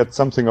can get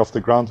something off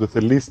the ground with the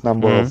least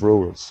number of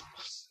rules.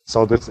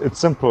 So it's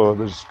simple.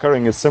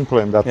 Currying is simple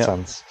in that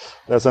sense.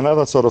 There's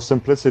another sort of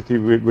simplicity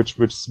which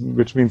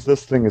means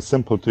this thing is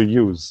simple to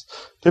use.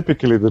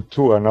 Typically, the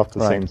two are not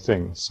the same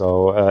thing.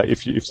 So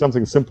if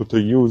something's simple to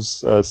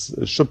use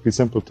should be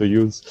simple to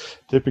use,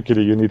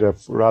 typically you need a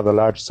rather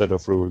large set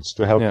of rules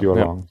to help you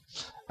along.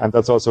 And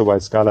that's also why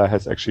Scala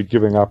has actually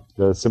given up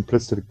the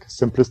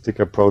simplistic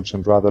approach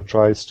and rather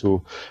tries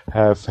to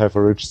have a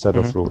rich set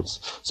of rules.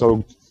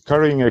 So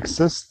currying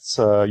exists.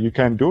 You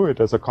can do it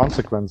as a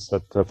consequence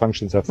that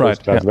functions have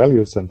first-class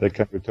values and they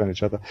can return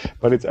each other.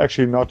 But it's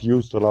actually not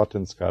used a lot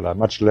in Scala,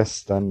 much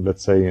less than,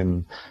 let's say,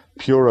 in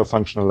purer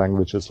functional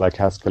languages like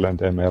Haskell and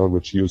ML,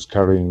 which use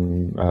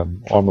currying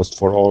almost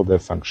for all their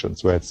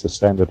functions, where it's the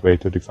standard way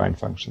to define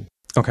functions.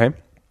 Okay.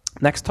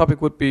 Next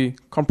topic would be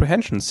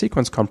comprehensions,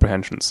 sequence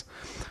comprehensions.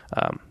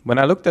 When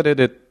I looked at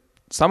it,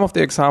 some of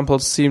the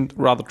examples seemed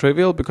rather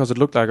trivial because it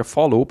looked like a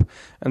for loop,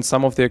 and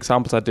some of the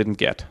examples I didn't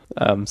get.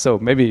 So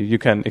maybe you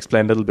can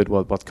explain a little bit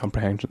what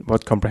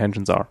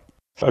comprehensions are.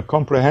 A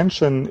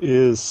comprehension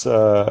is,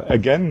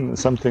 again,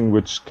 something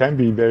which can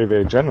be very,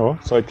 very general.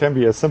 So it can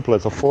be as simple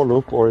as a for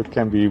loop, or it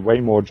can be way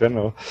more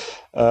general.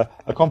 A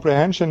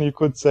comprehension, you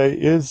could say,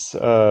 is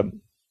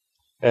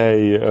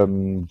a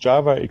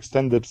Java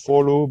extended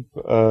for loop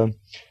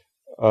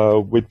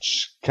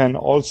which can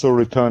also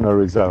return a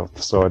result.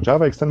 So a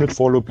Java extended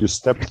for loop, you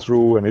step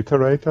through an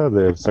iterator,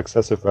 the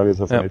successive values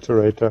of an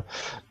iterator,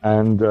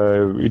 and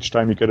each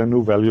time you get a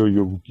new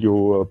value,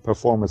 you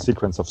perform a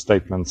sequence of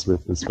statements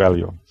with this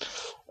value.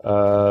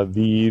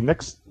 The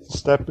next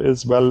step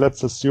is, well,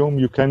 let's assume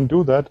you can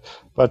do that,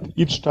 but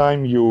each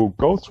time you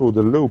go through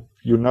the loop,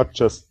 you not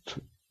just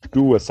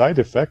do a side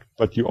effect,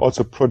 but you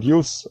also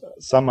produce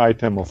some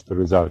item of the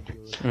result.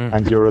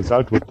 And your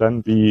result would then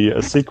be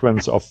a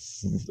sequence of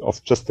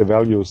just the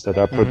values that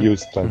are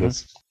produced by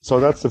this. So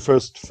that's the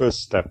first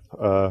step.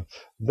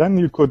 Then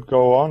you could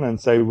go on and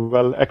say,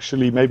 well,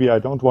 actually, maybe I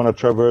don't want to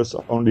traverse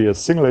only a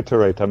single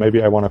iterator.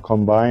 Maybe I want to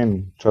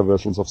combine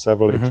traversals of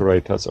several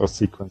iterators or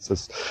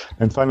sequences.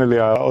 And finally,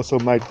 I also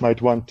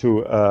might want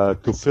to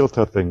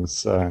filter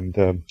things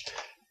and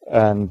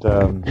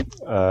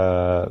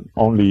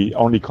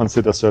only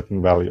consider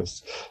certain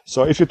values.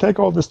 So if you take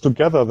all this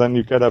together, then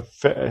you get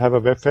have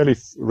a fairly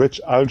rich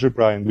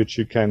algebra in which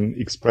you can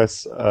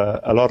express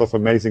a lot of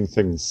amazing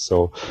things.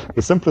 So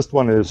the simplest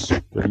one is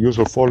the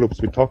usual for loops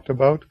we talked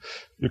about.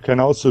 You can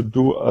also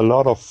do a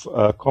lot of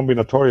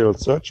combinatorial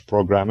search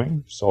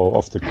programming, so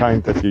of the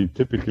kind that you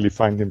typically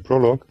find in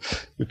Prolog.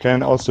 You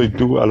can also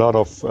do a lot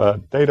of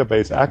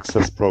database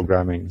access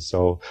programming.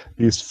 So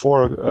these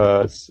four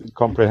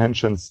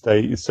comprehensions,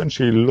 they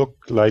essentially look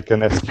like an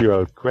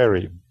SQL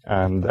query.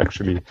 And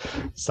actually,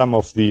 some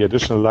of the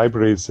additional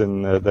libraries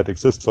that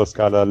exist for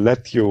Scala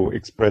let you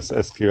express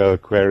SQL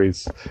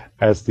queries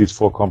as these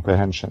four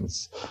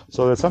comprehensions.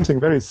 So there's something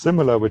very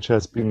similar which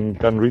has been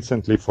done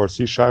recently for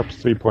C#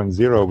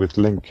 3.0 with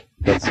LINQ.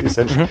 That's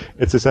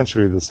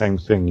essentially the same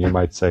thing, you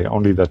might say,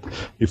 only that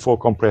the four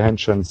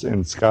comprehensions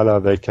in Scala,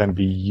 they can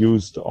be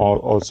used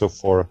also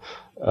for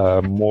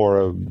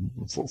more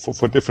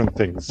for different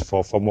things. They're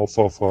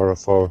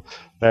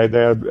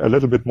a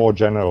little bit more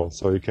general,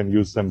 so you can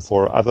use them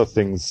for other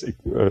things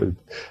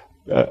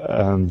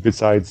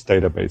besides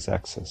database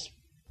access.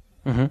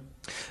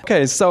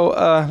 Okay, so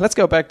let's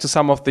go back to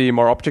some of the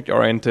more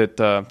object-oriented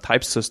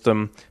type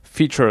system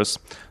features.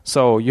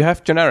 So you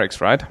have generics,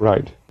 right?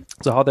 Right.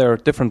 So how they're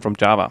different from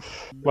Java?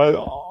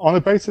 Well, on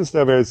a basis,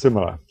 they're very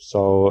similar.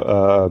 So,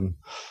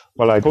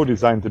 I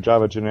co-designed the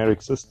Java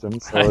generic system,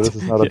 so Right. this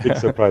is not a big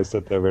surprise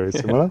that they're very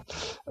similar.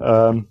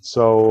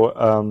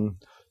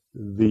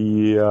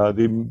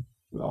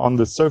 On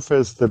the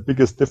surface, the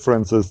biggest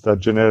difference is that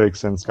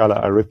generics in Scala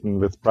are written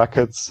with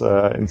brackets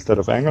instead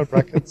of angle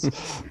brackets,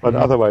 but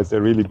otherwise they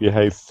really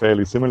behave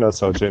fairly similar.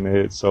 So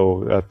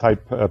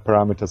type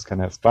parameters can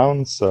have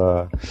bounds,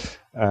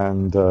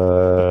 and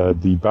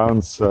the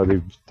bounds,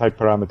 the type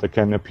parameter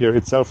can appear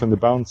itself in the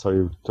bound. So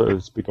you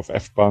speak of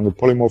f-bounded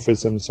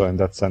polymorphism. So in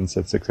that sense,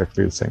 it's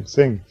exactly the same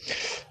thing.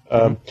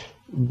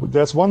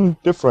 There's one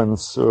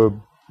difference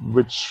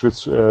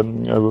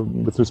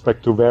with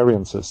respect to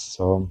variances.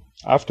 So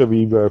after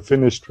we were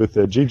finished with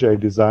the GJ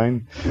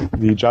design,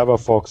 the Java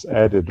folks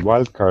added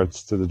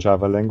wildcards to the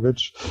Java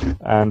language,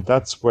 and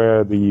that's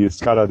where the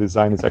Scala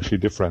design is actually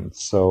different.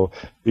 So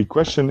the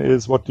question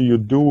is, what do you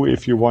do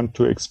if you want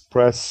to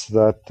express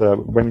that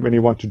when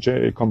you want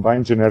to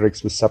combine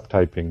generics with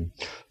subtyping?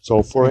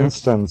 So for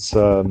instance,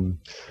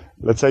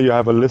 let's say you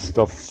have a list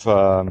of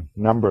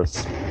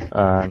numbers,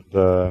 and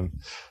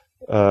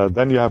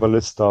then you have a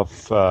list of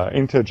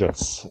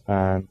integers.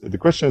 And the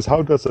question is,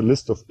 how does a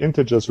list of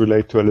integers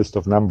relate to a list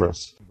of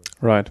numbers?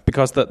 Right,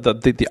 because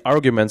the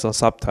arguments are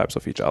subtypes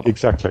of each other.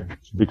 Exactly.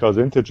 Because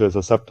integer is a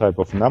subtype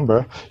of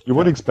number, you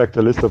would expect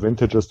a list of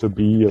integers to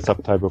be a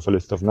subtype of a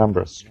list of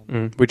numbers.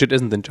 Which it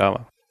isn't in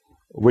Java.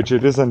 Which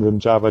it isn't in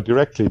Java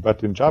directly,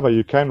 but in Java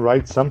you can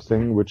write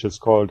something which is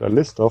called a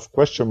list of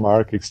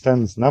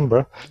extends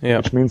number,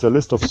 which means a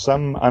list of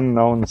some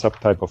unknown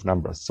subtype of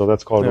numbers. So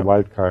that's called a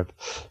wildcard.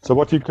 So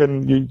what you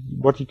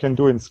can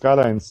do in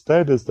Scala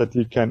instead is that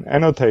you can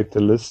annotate the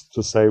list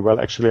to say, well,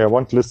 actually I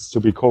want lists to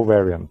be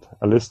covariant.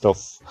 A list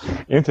of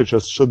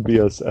integers should be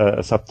a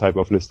subtype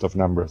of list of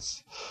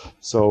numbers.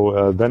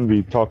 So then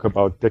we talk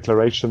about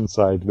declaration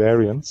side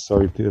variance.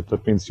 So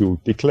that means you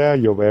declare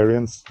your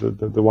variance,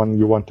 the one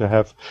you want to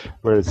have,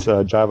 whereas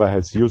Java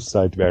has use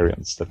side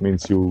variance. That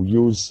means you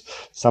use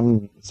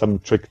some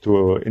trick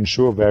to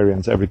ensure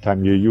variance every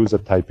time you use a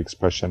type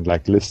expression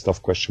like list of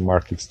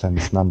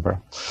extends number.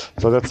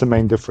 So that's the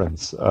main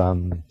difference.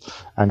 And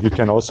you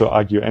can also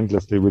argue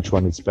endlessly which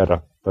one is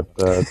better, but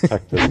the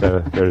fact is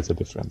there is a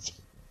difference.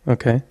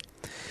 Okay,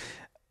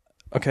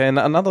 and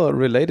another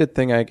related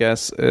thing, I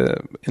guess,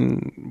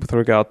 with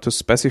regard to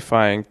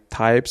specifying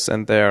types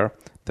and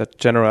that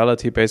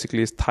generality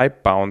basically is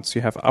type bounds.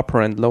 You have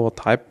upper and lower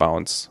type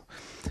bounds.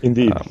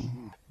 Indeed.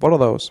 What are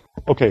those?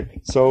 Okay,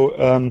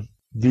 so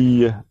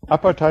the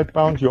upper type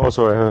bound you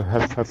also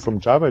have from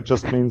Java. It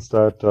just means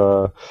that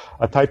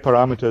a type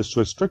parameter is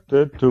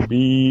restricted to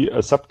be a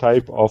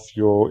subtype of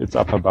its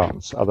upper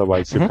bounds.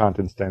 Otherwise, you can't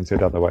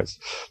instantiate otherwise.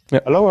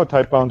 Yep. A lower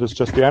type bound is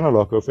just the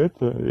analog of it.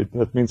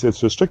 That means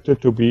it's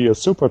restricted to be a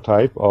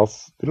supertype of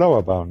the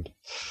lower bound.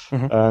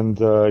 And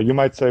you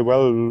might say,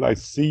 well, I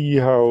see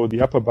how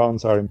the upper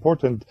bounds are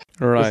important.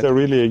 Right. Is there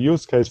really a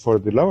use case for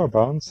the lower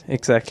bounds?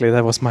 Exactly,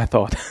 that was my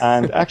thought.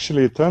 And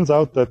actually, it turns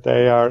out that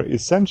they are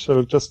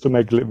essential just to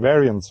make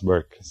variance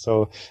work.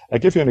 So I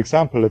give you an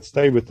example. Let's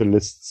stay with the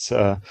lists.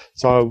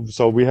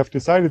 So we have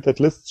decided that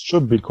lists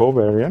should be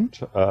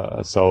covariant.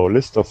 So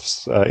list of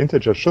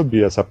integers should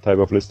be a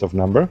subtype of list of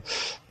number.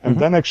 And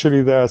then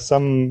actually there are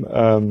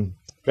some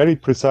very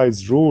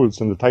precise rules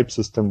in the type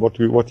system, what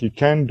you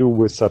can do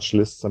with such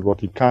lists and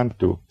what you can't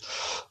do.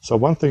 So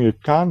one thing you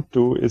can't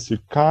do is you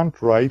can't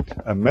write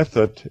a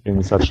method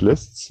in such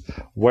lists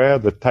where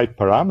the type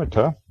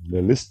parameter,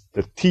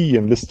 the T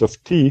in list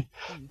of T,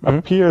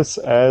 appears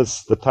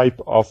as the type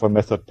of a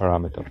method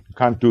parameter. You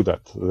can't do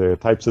that. The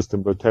type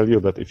system will tell you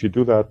that if you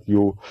do that,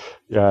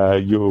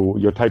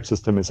 your type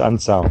system is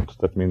unsound.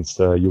 That means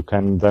you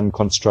can then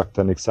construct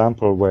an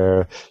example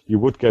where you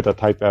would get a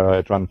type error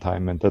at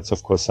runtime, and that's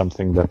of course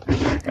something that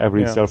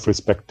every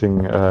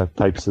self-respecting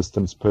type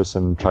systems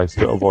person tries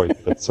to avoid.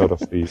 That's sort of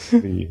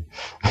the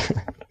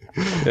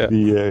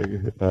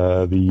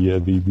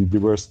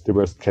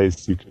worst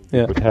case you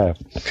could have.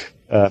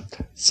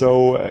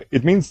 So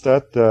it means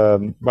that,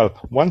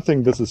 one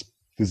thing this is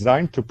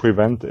designed to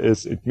prevent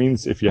is it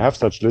means if you have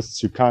such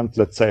lists, you can't,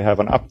 let's say,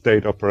 have an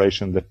update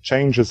operation that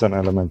changes an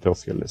element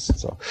of your list.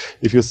 So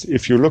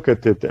if you look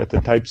at it at the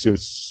types,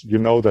 you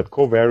know that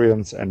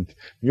covariance and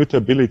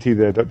mutability,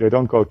 they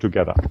don't go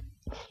together.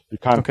 You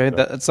can't. Okay,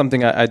 that's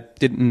something I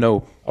didn't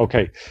know.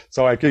 Okay,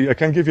 so I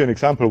can give you an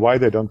example why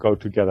they don't go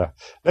together.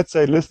 Let's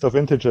say list of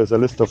integers is a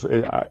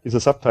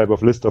subtype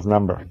of list of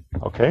number.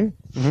 Okay,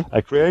 I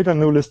create a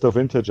new list of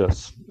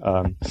integers.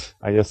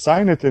 I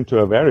assign it into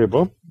a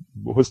variable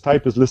whose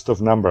type is list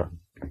of number.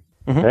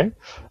 Okay.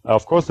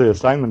 Of course, the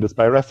assignment is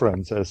by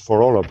reference, as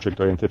for all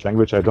object-oriented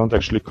language. I don't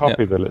actually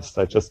copy the list.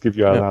 I just give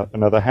you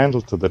another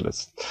handle to the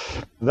list.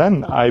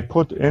 Then I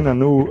put in a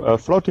new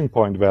floating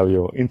point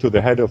value into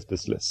the head of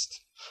this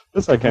list.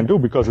 This I can do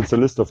because it's a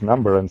list of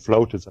number and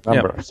float is a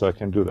number, so I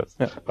can do that.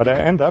 Yeah. But I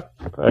end up,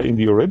 in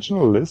the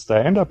original list,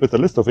 I end up with a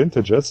list of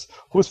integers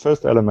whose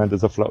first element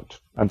is a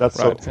float. And that's,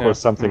 of course,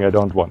 something I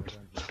don't want.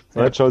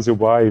 So that shows you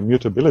why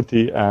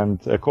mutability and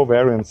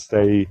covariance,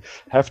 they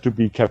have to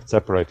be kept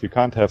separate. You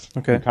can't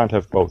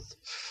have both.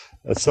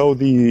 So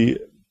the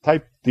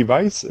type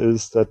device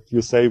is that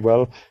you say,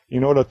 well,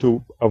 in order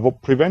to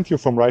prevent you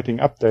from writing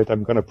update,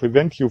 I'm going to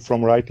prevent you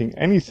from writing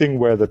anything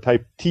where the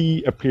type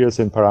T appears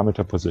in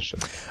parameter position.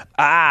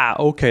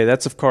 Okay,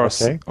 that's of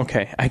course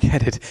okay. I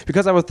get it,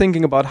 because I was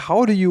thinking about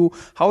how do you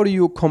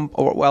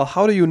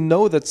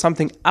know that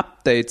something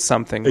updates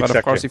something? Exactly. But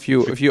of course, if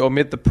you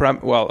omit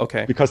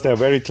the because there are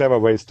very clever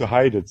ways to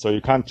hide it. So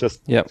you can't just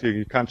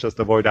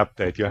avoid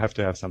update. You have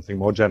to have something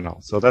more general.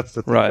 So that's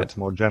the thing that's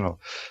more general.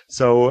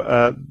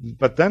 So,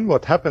 but then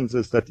what happens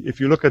is that if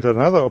you look at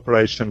another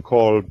operation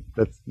called,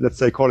 let's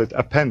say call it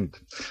append,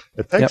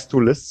 it takes two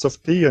lists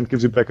of T and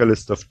gives you back a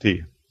list of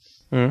T.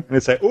 And you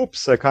say,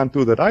 oops, I can't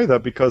do that either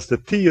because the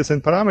T is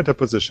in parameter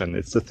position.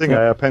 It's the thing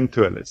I append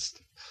to a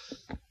list.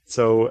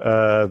 So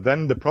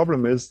then the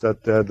problem is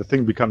that the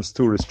thing becomes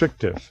too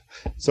restrictive.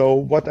 So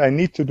what I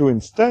need to do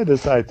instead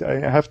is I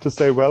have to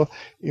say, well,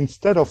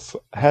 instead of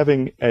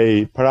having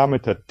a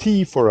parameter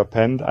T for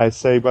append, I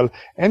say, well,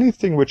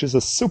 anything which is a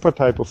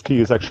supertype of T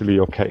is actually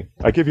okay.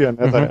 I give you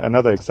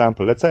another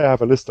example. Let's say I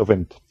have a list of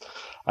int.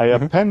 I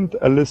append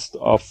a list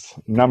of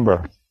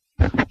number.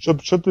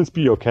 Should this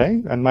be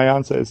okay? And my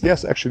answer is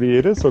yes, actually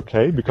it is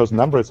okay, because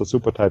number is a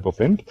supertype of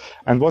int.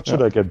 And what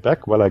should I get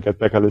back? Well, I get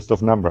back a list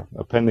of number.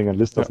 Appending a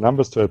list of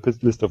numbers to a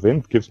list of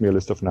int gives me a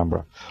list of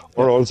number.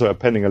 Or also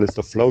appending a list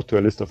of float to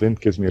a list of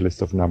int gives me a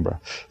list of number.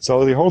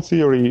 So the whole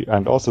theory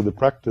and also the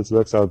practice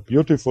works out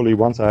beautifully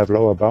once I have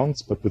lower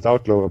bounds, but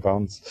without lower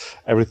bounds,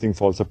 everything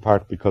falls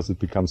apart because it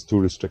becomes too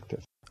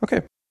restrictive.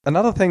 Okay.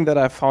 Another thing that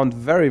I found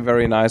very,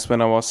 very nice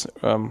when I was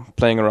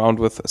playing around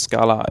with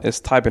Scala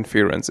is type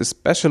inference,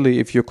 especially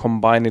if you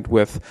combine it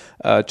with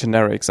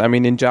generics. I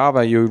mean, in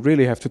Java, you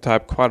really have to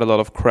type quite a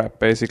lot of crap,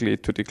 basically,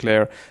 to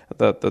declare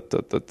the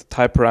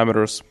type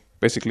parameters,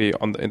 basically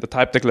in the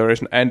type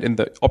declaration and in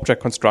the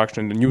object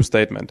construction in the new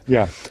statement.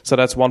 Yeah. So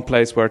that's one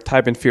place where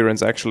type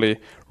inference actually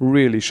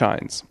really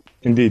shines.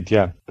 Indeed,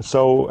 yeah.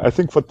 So I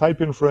think for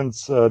type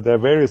inference, there are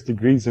various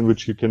degrees in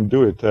which you can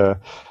do it.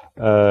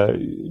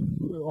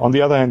 On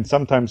the other hand,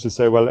 sometimes you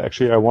say, well,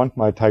 actually, I want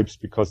my types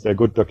because they're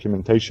good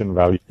documentation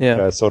value,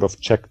 sort of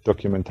check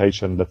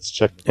documentation that's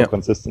checked for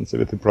consistency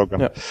with the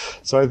program. Yeah.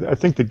 So I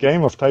think the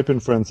game of type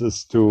inference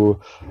is to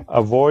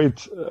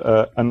avoid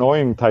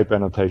annoying type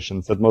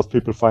annotations that most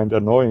people find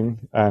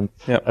annoying, and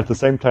at the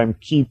same time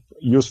keep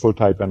useful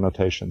type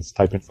annotations,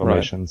 type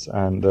informations.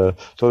 Right. And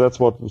so that's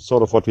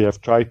what we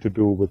have tried to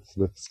do with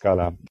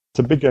Scala. It's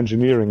a big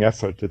engineering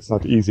effort. It's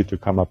not easy to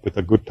come up with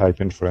a good type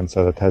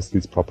inferencer that has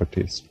these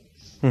properties.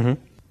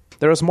 Mm-hmm.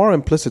 There is more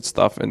implicit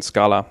stuff in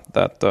Scala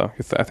that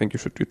I think you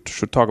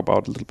should talk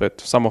about a little bit.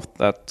 Some of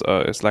that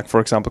is like, for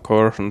example,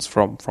 conversions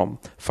from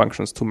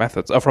functions to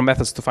methods, from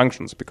methods to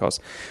functions, because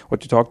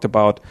what you talked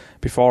about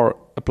before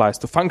applies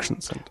to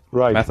functions, and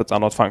methods are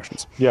not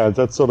functions. Yeah,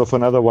 that's sort of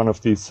another one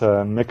of these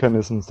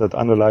mechanisms that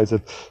analyze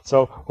it.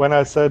 So when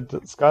I said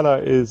Scala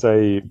is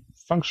a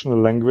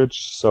functional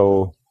language,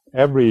 so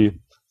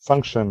every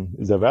function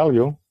is a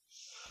value,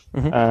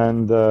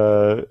 and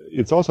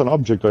it's also an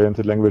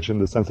object-oriented language in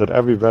the sense that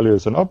every value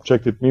is an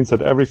object. It means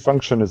that every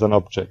function is an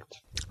object,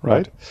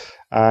 right?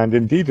 And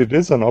indeed, it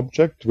is an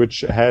object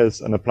which has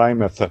an apply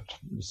method.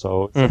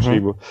 So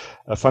essentially,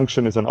 a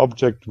function is an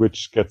object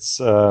which gets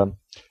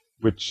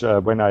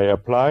when I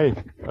apply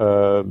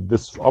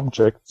this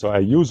object, so I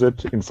use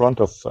it in front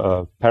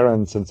of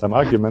parents and some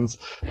arguments,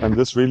 and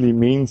this really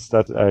means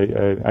that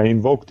I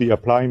invoke the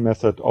apply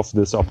method of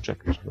this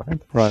object,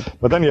 right? Right.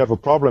 But then you have a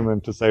problem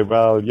and to say,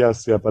 well,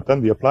 yes, but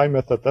then the apply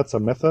method, that's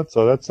a method,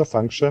 so that's a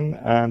function,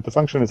 and the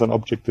function is an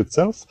object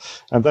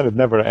itself, and then it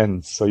never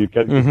ends. So you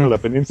build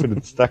up an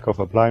infinite stack of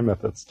apply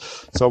methods.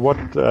 So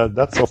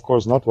that's of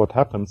course not what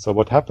happens. So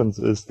what happens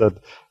is that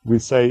we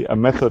say a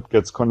method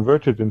gets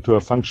converted into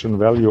a function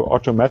value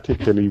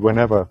automatically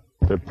whenever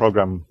the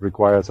program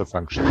requires a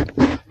function,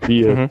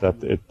 be it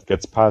that it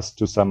gets passed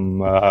to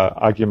some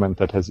argument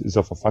that is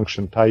of a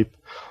function type,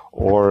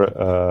 or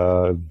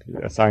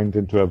assigned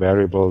into a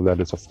variable that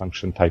is of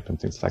function type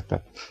and things like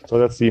that. So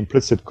that's the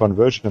implicit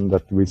conversion,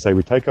 that we say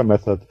we take a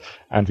method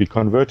and we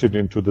convert it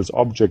into this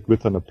object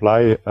with an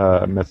apply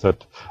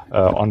method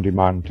on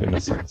demand, in a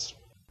sense.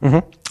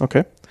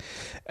 Okay.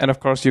 And of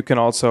course, you can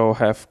also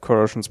have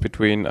conversions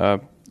between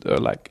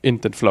like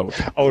int and float.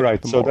 Oh,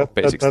 right. So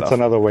that's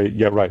another way.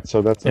 Yeah, right.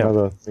 So that's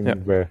another thing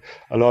where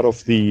a lot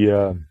of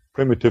the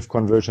primitive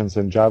conversions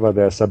in Java,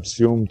 they're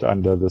subsumed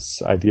under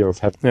this idea of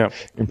having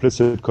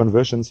implicit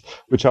conversions,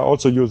 which are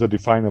also user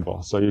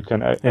definable. So you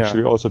can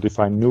actually also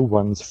define new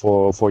ones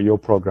for your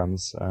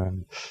programs.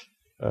 And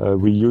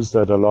we use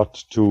that a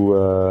lot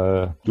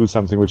to do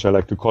something which I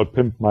like to call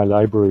pimp my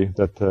library,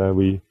 that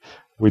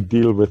we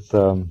deal with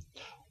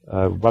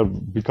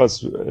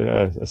because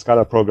a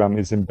Scala program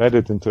is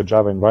embedded into a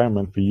Java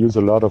environment, we use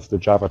a lot of the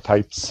Java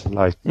types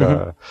like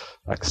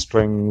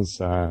strings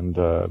and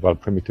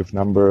primitive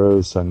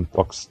numbers and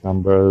box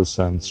numbers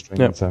and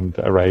strings and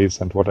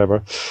arrays and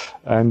whatever.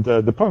 And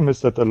the problem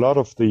is that a lot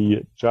of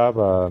the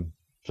Java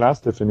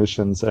class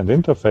definitions and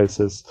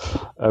interfaces,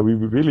 we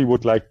really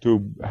would like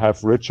to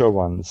have richer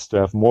ones, to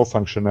have more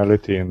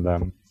functionality in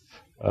them.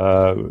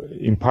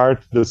 In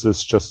part, this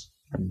is just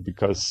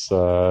because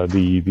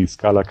the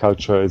Scala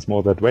culture is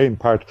more that way. In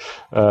part,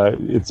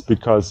 it's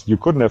because you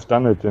couldn't have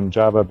done it in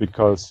Java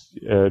because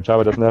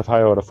Java doesn't have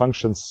higher order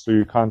functions, so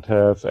you can't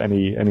have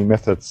any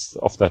methods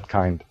of that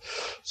kind.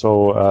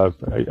 So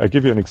I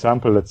give you an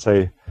example. Let's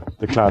say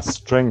the class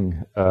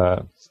string.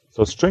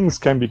 So strings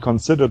can be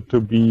considered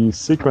to be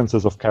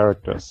sequences of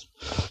characters.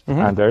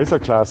 And there is a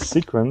class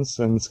sequence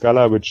in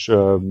Scala which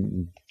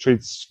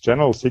treats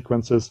general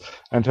sequences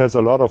and has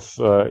a lot of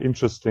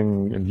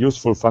interesting and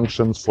useful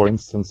functions. For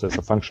instance, there's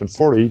a function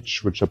for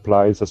each, which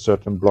applies a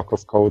certain block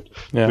of code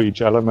to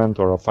each element,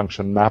 or a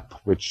function map,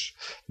 which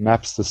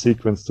maps the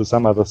sequence to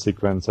some other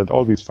sequence, and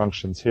all these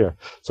functions here.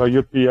 So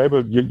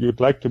you'd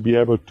like to be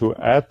able to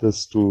add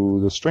this to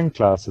the string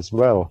class as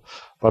well.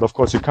 But of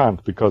course you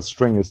can't, because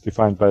string is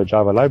defined by a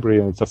Java library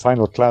and it's a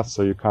final class,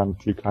 so you can't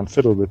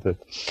fiddle with it.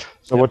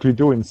 So what we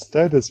do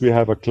instead is we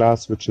have a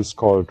class which is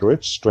called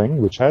rich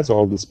string, which has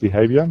all this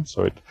behavior.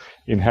 So it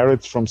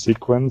inherits from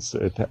sequence,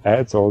 it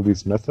adds all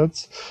these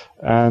methods,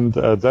 and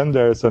then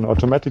there's an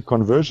automatic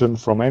conversion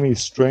from any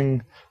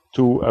string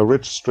to a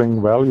rich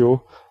string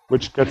value,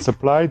 which gets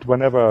applied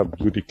whenever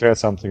you declare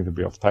something to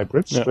be of type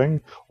rich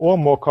string, or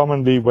more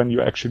commonly when you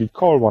actually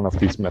call one of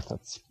these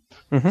methods.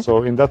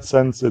 So in that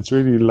sense, it's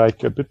really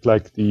like a bit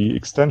like the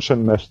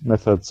extension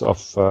methods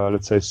of,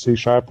 let's say, C#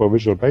 or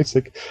Visual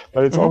Basic,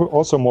 but it's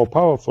also more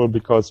powerful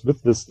because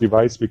with this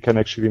device, we can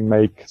actually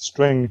make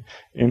string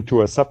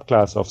into a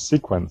subclass of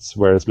sequence,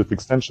 whereas with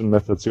extension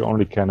methods, you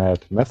only can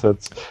add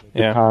methods.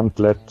 You can't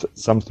let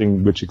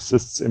something which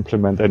exists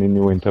implement any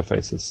new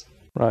interfaces.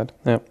 Right,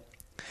 yeah.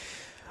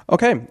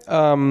 Okay,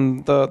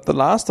 the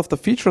last of the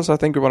features I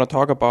think we want to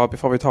talk about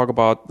before we talk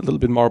about a little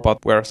bit more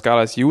about where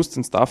Scala is used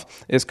and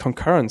stuff is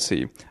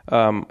concurrency.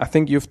 I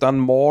think you've done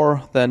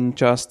more than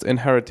just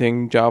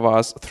inheriting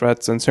Java's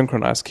threads and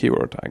synchronized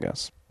keyword, I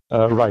guess.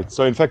 Right.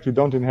 So in fact, we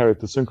don't inherit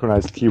the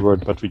synchronized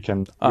keyword, but we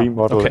can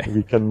remodel it.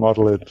 We can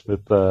model it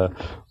with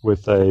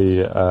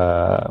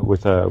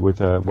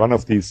one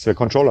of these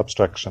control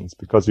abstractions,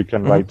 because you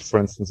can write, for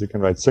instance, you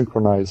can write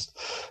synchronized,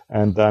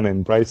 and then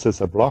in braces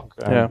a block,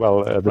 and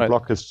the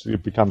block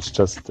becomes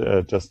just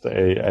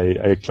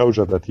a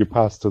closure that you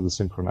pass to the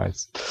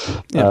synchronized.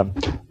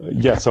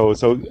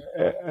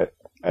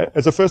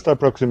 As a first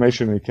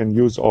approximation, we can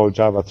use all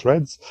Java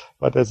threads,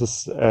 but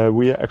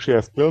we actually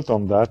have built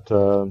on that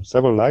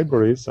several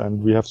libraries,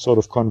 and we have sort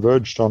of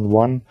converged on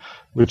one,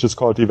 which is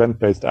called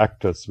event-based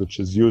actors, which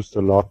is used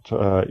a lot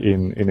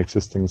in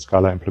existing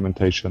Scala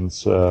implementations.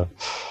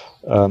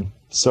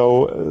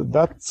 So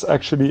that's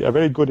actually a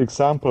very good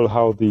example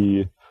how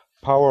the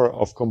power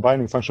of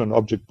combining functional and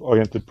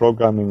object-oriented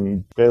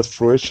programming bears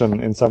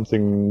fruition in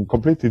something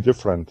completely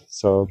different.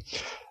 So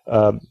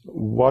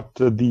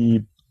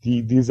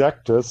these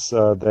actors,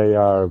 they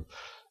are,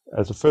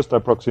 as a first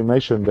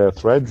approximation, they're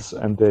threads,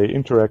 and they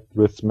interact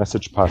with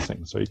message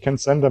passing. So you can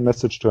send a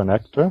message to an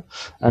actor,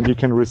 and you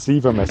can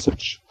receive a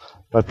message.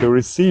 But the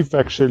receive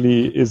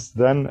actually is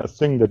then a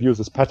thing that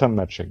uses pattern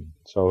matching.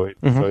 So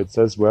it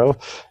says, well,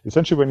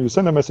 essentially when you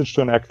send a message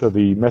to an actor,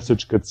 the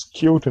message gets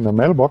queued in a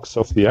mailbox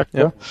of the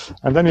actor,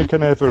 and then you can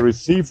have a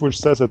receive which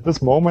says, at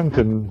this moment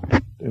in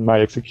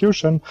my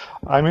execution,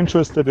 I'm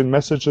interested in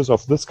messages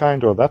of this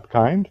kind or that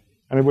kind.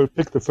 And it will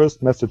pick the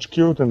first message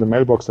queued in the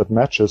mailbox that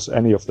matches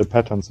any of the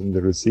patterns in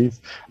the receive,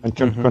 and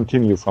can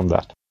continue from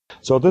that.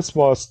 So this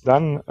was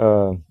done,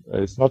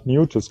 it's not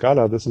new to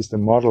Scala. This is the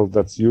model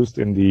that's used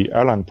in the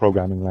Erlang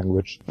programming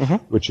language,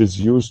 which is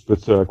used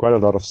with quite a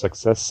lot of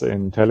success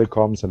in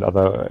telecoms and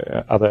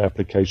other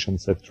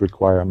applications that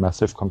require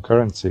massive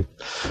concurrency.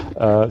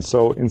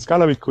 So in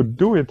Scala, we could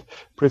do it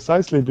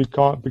precisely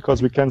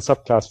because we can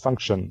subclass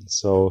functions.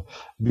 So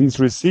these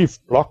receive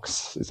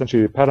blocks,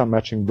 essentially pattern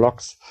matching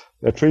blocks,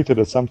 they're treated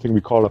as something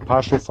we call a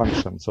partial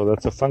function. So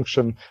that's a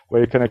function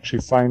where you can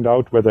actually find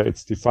out whether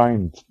it's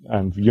defined.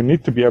 And you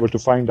need to be able to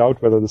find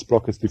out whether this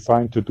block is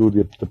defined to do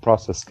the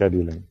process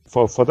scheduling.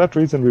 For that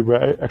reason, we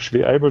were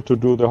actually able to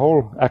do the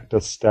whole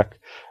actor stack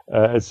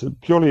as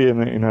purely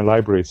in a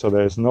library. So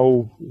there is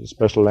no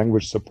special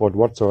language support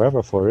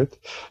whatsoever for it.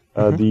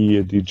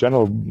 The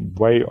general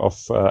way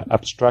of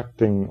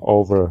abstracting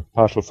over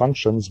partial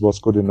functions was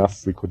good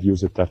enough. We could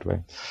use it that way.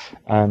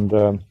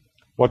 And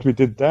what we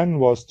did then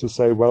was to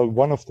say, well,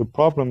 one of the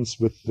problems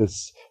with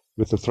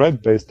the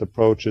thread-based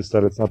approach is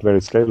that it's not very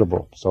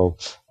scalable. So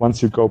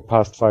once you go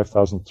past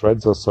 5,000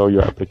 threads or so,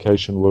 your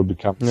application will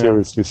become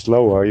seriously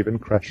slow or even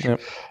crash.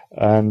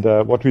 And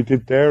what we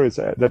did there is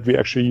that we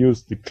actually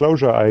used the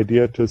closure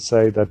idea to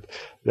say that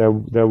there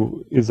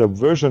is a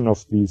version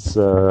of these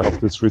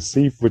of this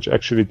receive which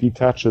actually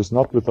detaches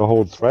not with the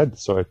whole thread,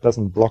 so it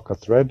doesn't block a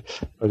thread,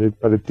 but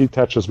it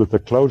detaches with the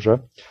closure.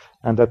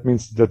 And that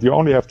means that you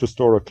only have to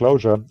store a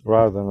closure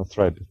rather than a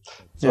thread.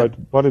 So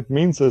what it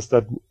means is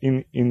that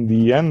in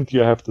the end, you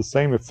have the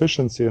same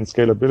efficiency and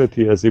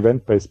scalability as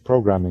event-based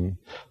programming,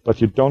 but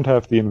you don't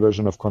have the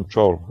inversion of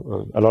control.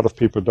 A lot of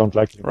people don't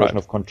like the inversion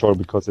of control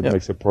because it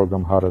makes a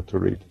program harder to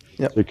read.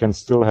 So you can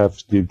still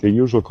have the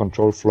usual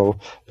control flow,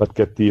 but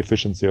get the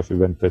efficiency of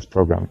event-based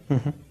programming.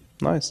 Mm-hmm.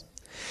 Nice.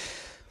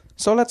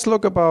 So let's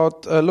look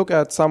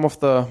at some of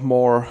the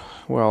more,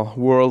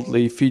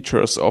 worldly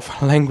features of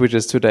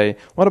languages today.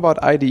 What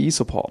about IDE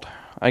support?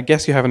 I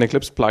guess you have an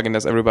Eclipse plugin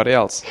as everybody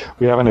else.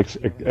 We have an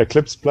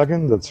Eclipse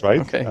plugin, that's right.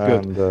 Okay,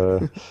 good.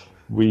 And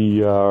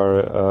we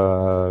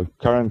are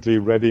currently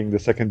readying the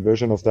second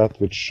version of that,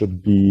 which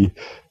should be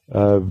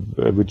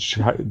which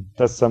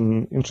does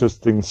some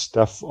interesting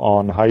stuff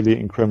on highly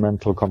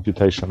incremental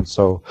computation.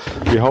 So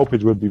we hope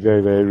it will be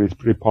very, very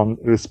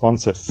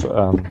responsive.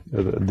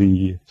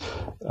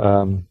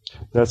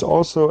 There's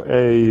also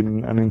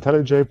an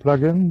IntelliJ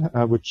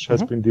plugin, which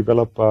has been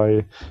developed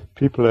by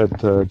people at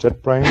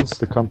JetBrains,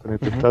 the company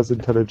that does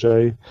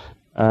IntelliJ.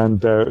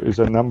 And there is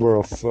a number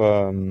of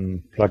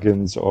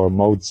plugins or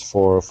modes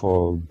for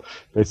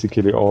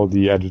basically all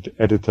the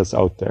editors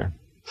out there.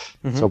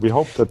 Mm-hmm. So we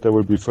hope that there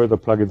will be further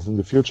plugins in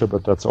the future,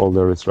 but that's all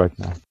there is right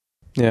now.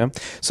 Yeah.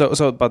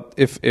 But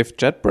if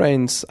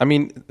JetBrains,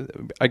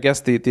 I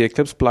guess the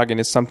Eclipse plugin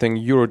is something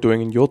you're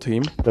doing in your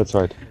team. That's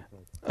right.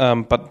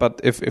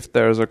 But if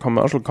there's a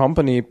commercial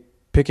company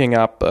picking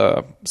up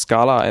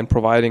Scala and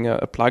providing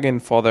a plugin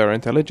for their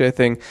IntelliJ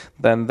thing,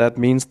 then that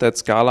means that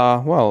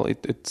Scala,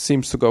 it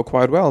seems to go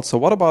quite well. So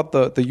what about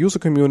the user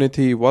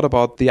community? What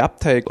about the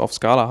uptake of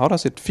Scala? How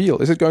does it feel?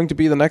 Is it going to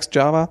be the next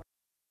Java?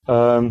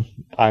 I'm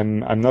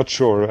not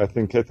sure. I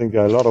think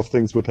a lot of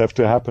things would have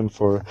to happen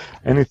for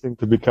anything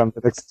to become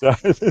the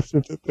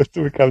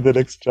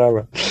next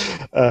Java.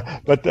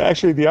 But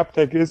actually, the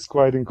uptake is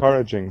quite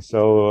encouraging.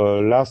 So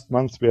last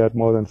month we had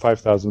more than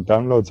 5,000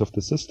 downloads of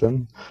the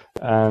system,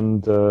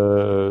 and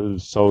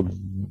so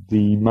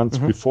the months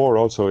before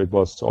also it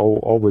was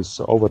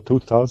always over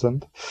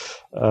 2,000.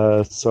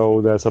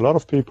 So there's a lot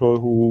of people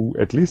who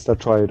at least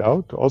try it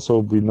out. Also,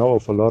 we know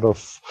of a lot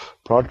of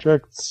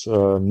projects,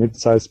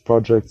 mid-sized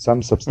projects,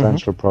 some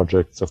substantial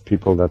projects of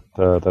people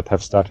that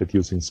have started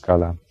using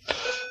Scala.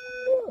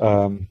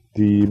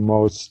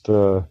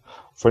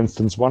 For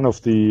instance, one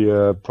of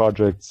the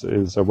projects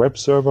is a web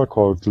server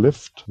called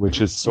Lift,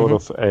 which is sort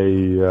of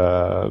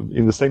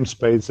in the same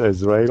space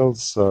as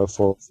Rails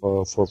for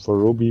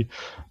Ruby,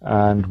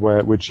 and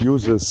which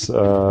uses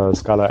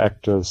Scala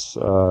actors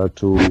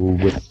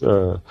with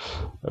a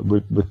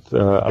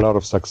lot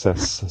of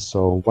success.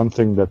 So one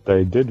thing that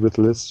they did with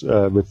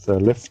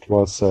Lift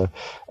was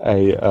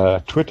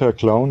a Twitter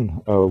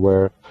clone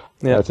where.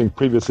 Yeah. I think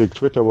previously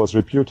Twitter was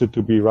reputed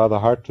to be rather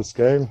hard to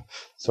scale.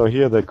 So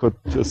here they could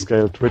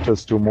scale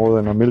Twitters to more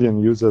than 1 million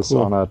users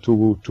on a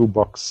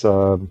two-box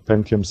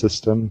Pentium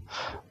system.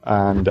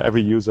 And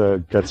every user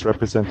gets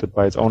represented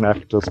by its own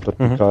actors, but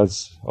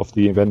because of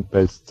the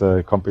event-based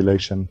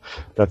compilation,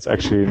 that's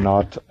actually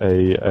not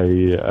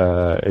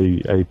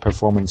a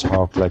performance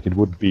hog like it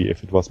would be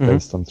if it was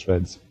based on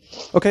threads.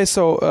 Okay,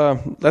 so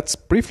let's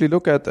briefly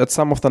look at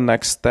some of the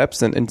next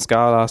steps in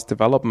Scala's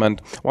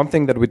development. One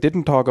thing that we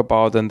didn't talk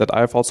about and that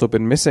I've also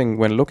been missing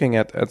when looking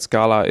at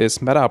Scala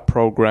is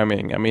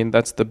meta-programming.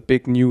 That's the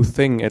big new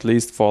thing, at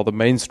least for the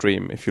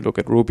mainstream. If you look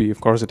at Ruby,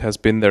 of course, it has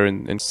been there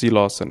in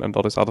CLOS and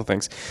all these other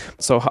things.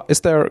 So is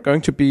there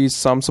going to be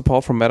some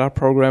support for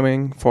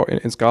meta-programming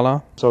in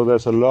Scala? So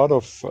there's a lot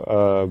of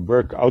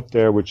work out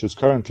there which is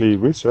currently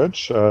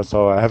research.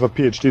 So I have a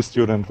PhD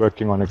student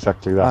working on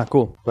exactly that.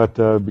 Cool. But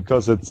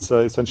because it's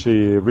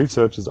essentially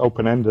research is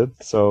open-ended,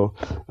 so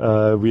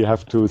we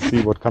have to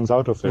see what comes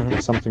out of it.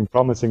 If something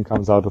promising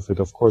comes out of it,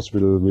 of course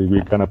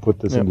we're gonna put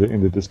this in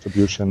the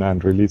distribution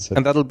and release it.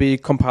 And that'll be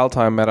compile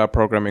time meta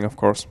programming, of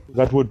course.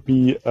 That would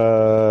be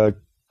there's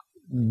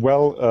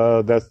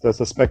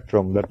a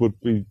spectrum. That would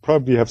be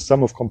probably have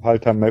some of compile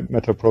time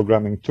meta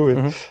programming to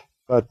it,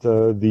 but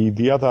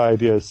the other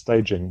idea is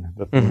staging.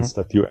 That means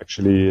that you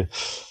actually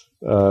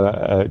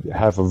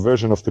have a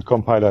version of the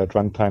compiler at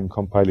runtime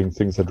compiling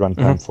things at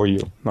runtime for you.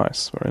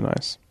 Nice, very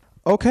nice.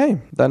 Okay,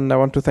 then I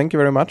want to thank you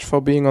very much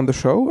for being on the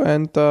show,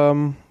 and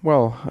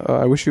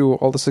I wish you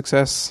all the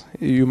success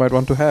you might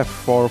want to have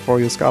for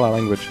your Scala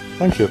language.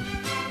 Thank you.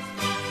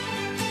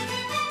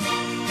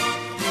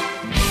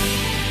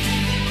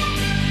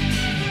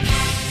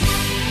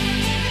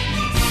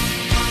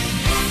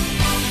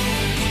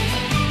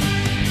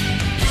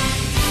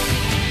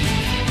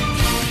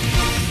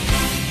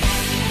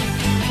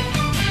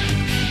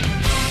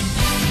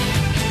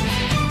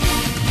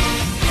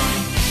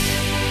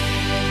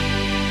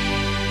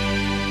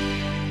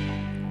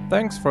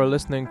 Thanks for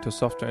listening to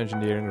Software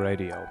Engineering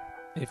Radio.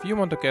 If you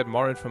want to get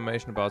more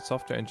information about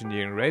Software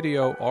Engineering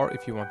Radio, or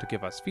if you want to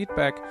give us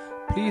feedback,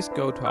 please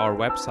go to our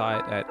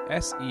website at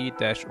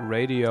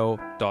se-radio.net.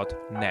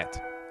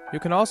 You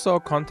can also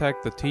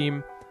contact the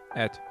team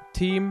at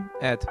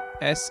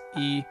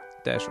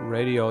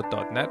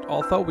team@se-radio.net,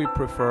 although we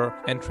prefer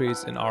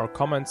entries in our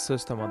comments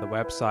system on the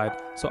website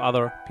so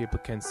other people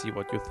can see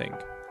what you think.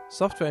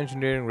 Software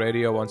Engineering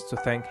Radio wants to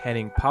thank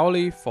Henning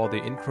Pauli for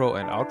the intro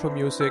and outro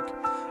music,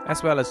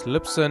 as well as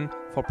Libsyn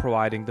for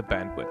providing the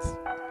bandwidth.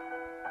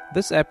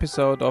 This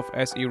episode of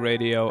SE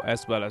Radio,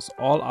 as well as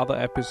all other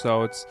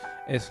episodes,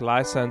 is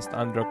licensed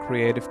under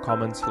Creative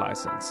Commons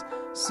license.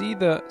 See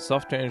the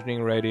Software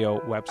Engineering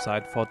Radio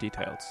website for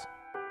details.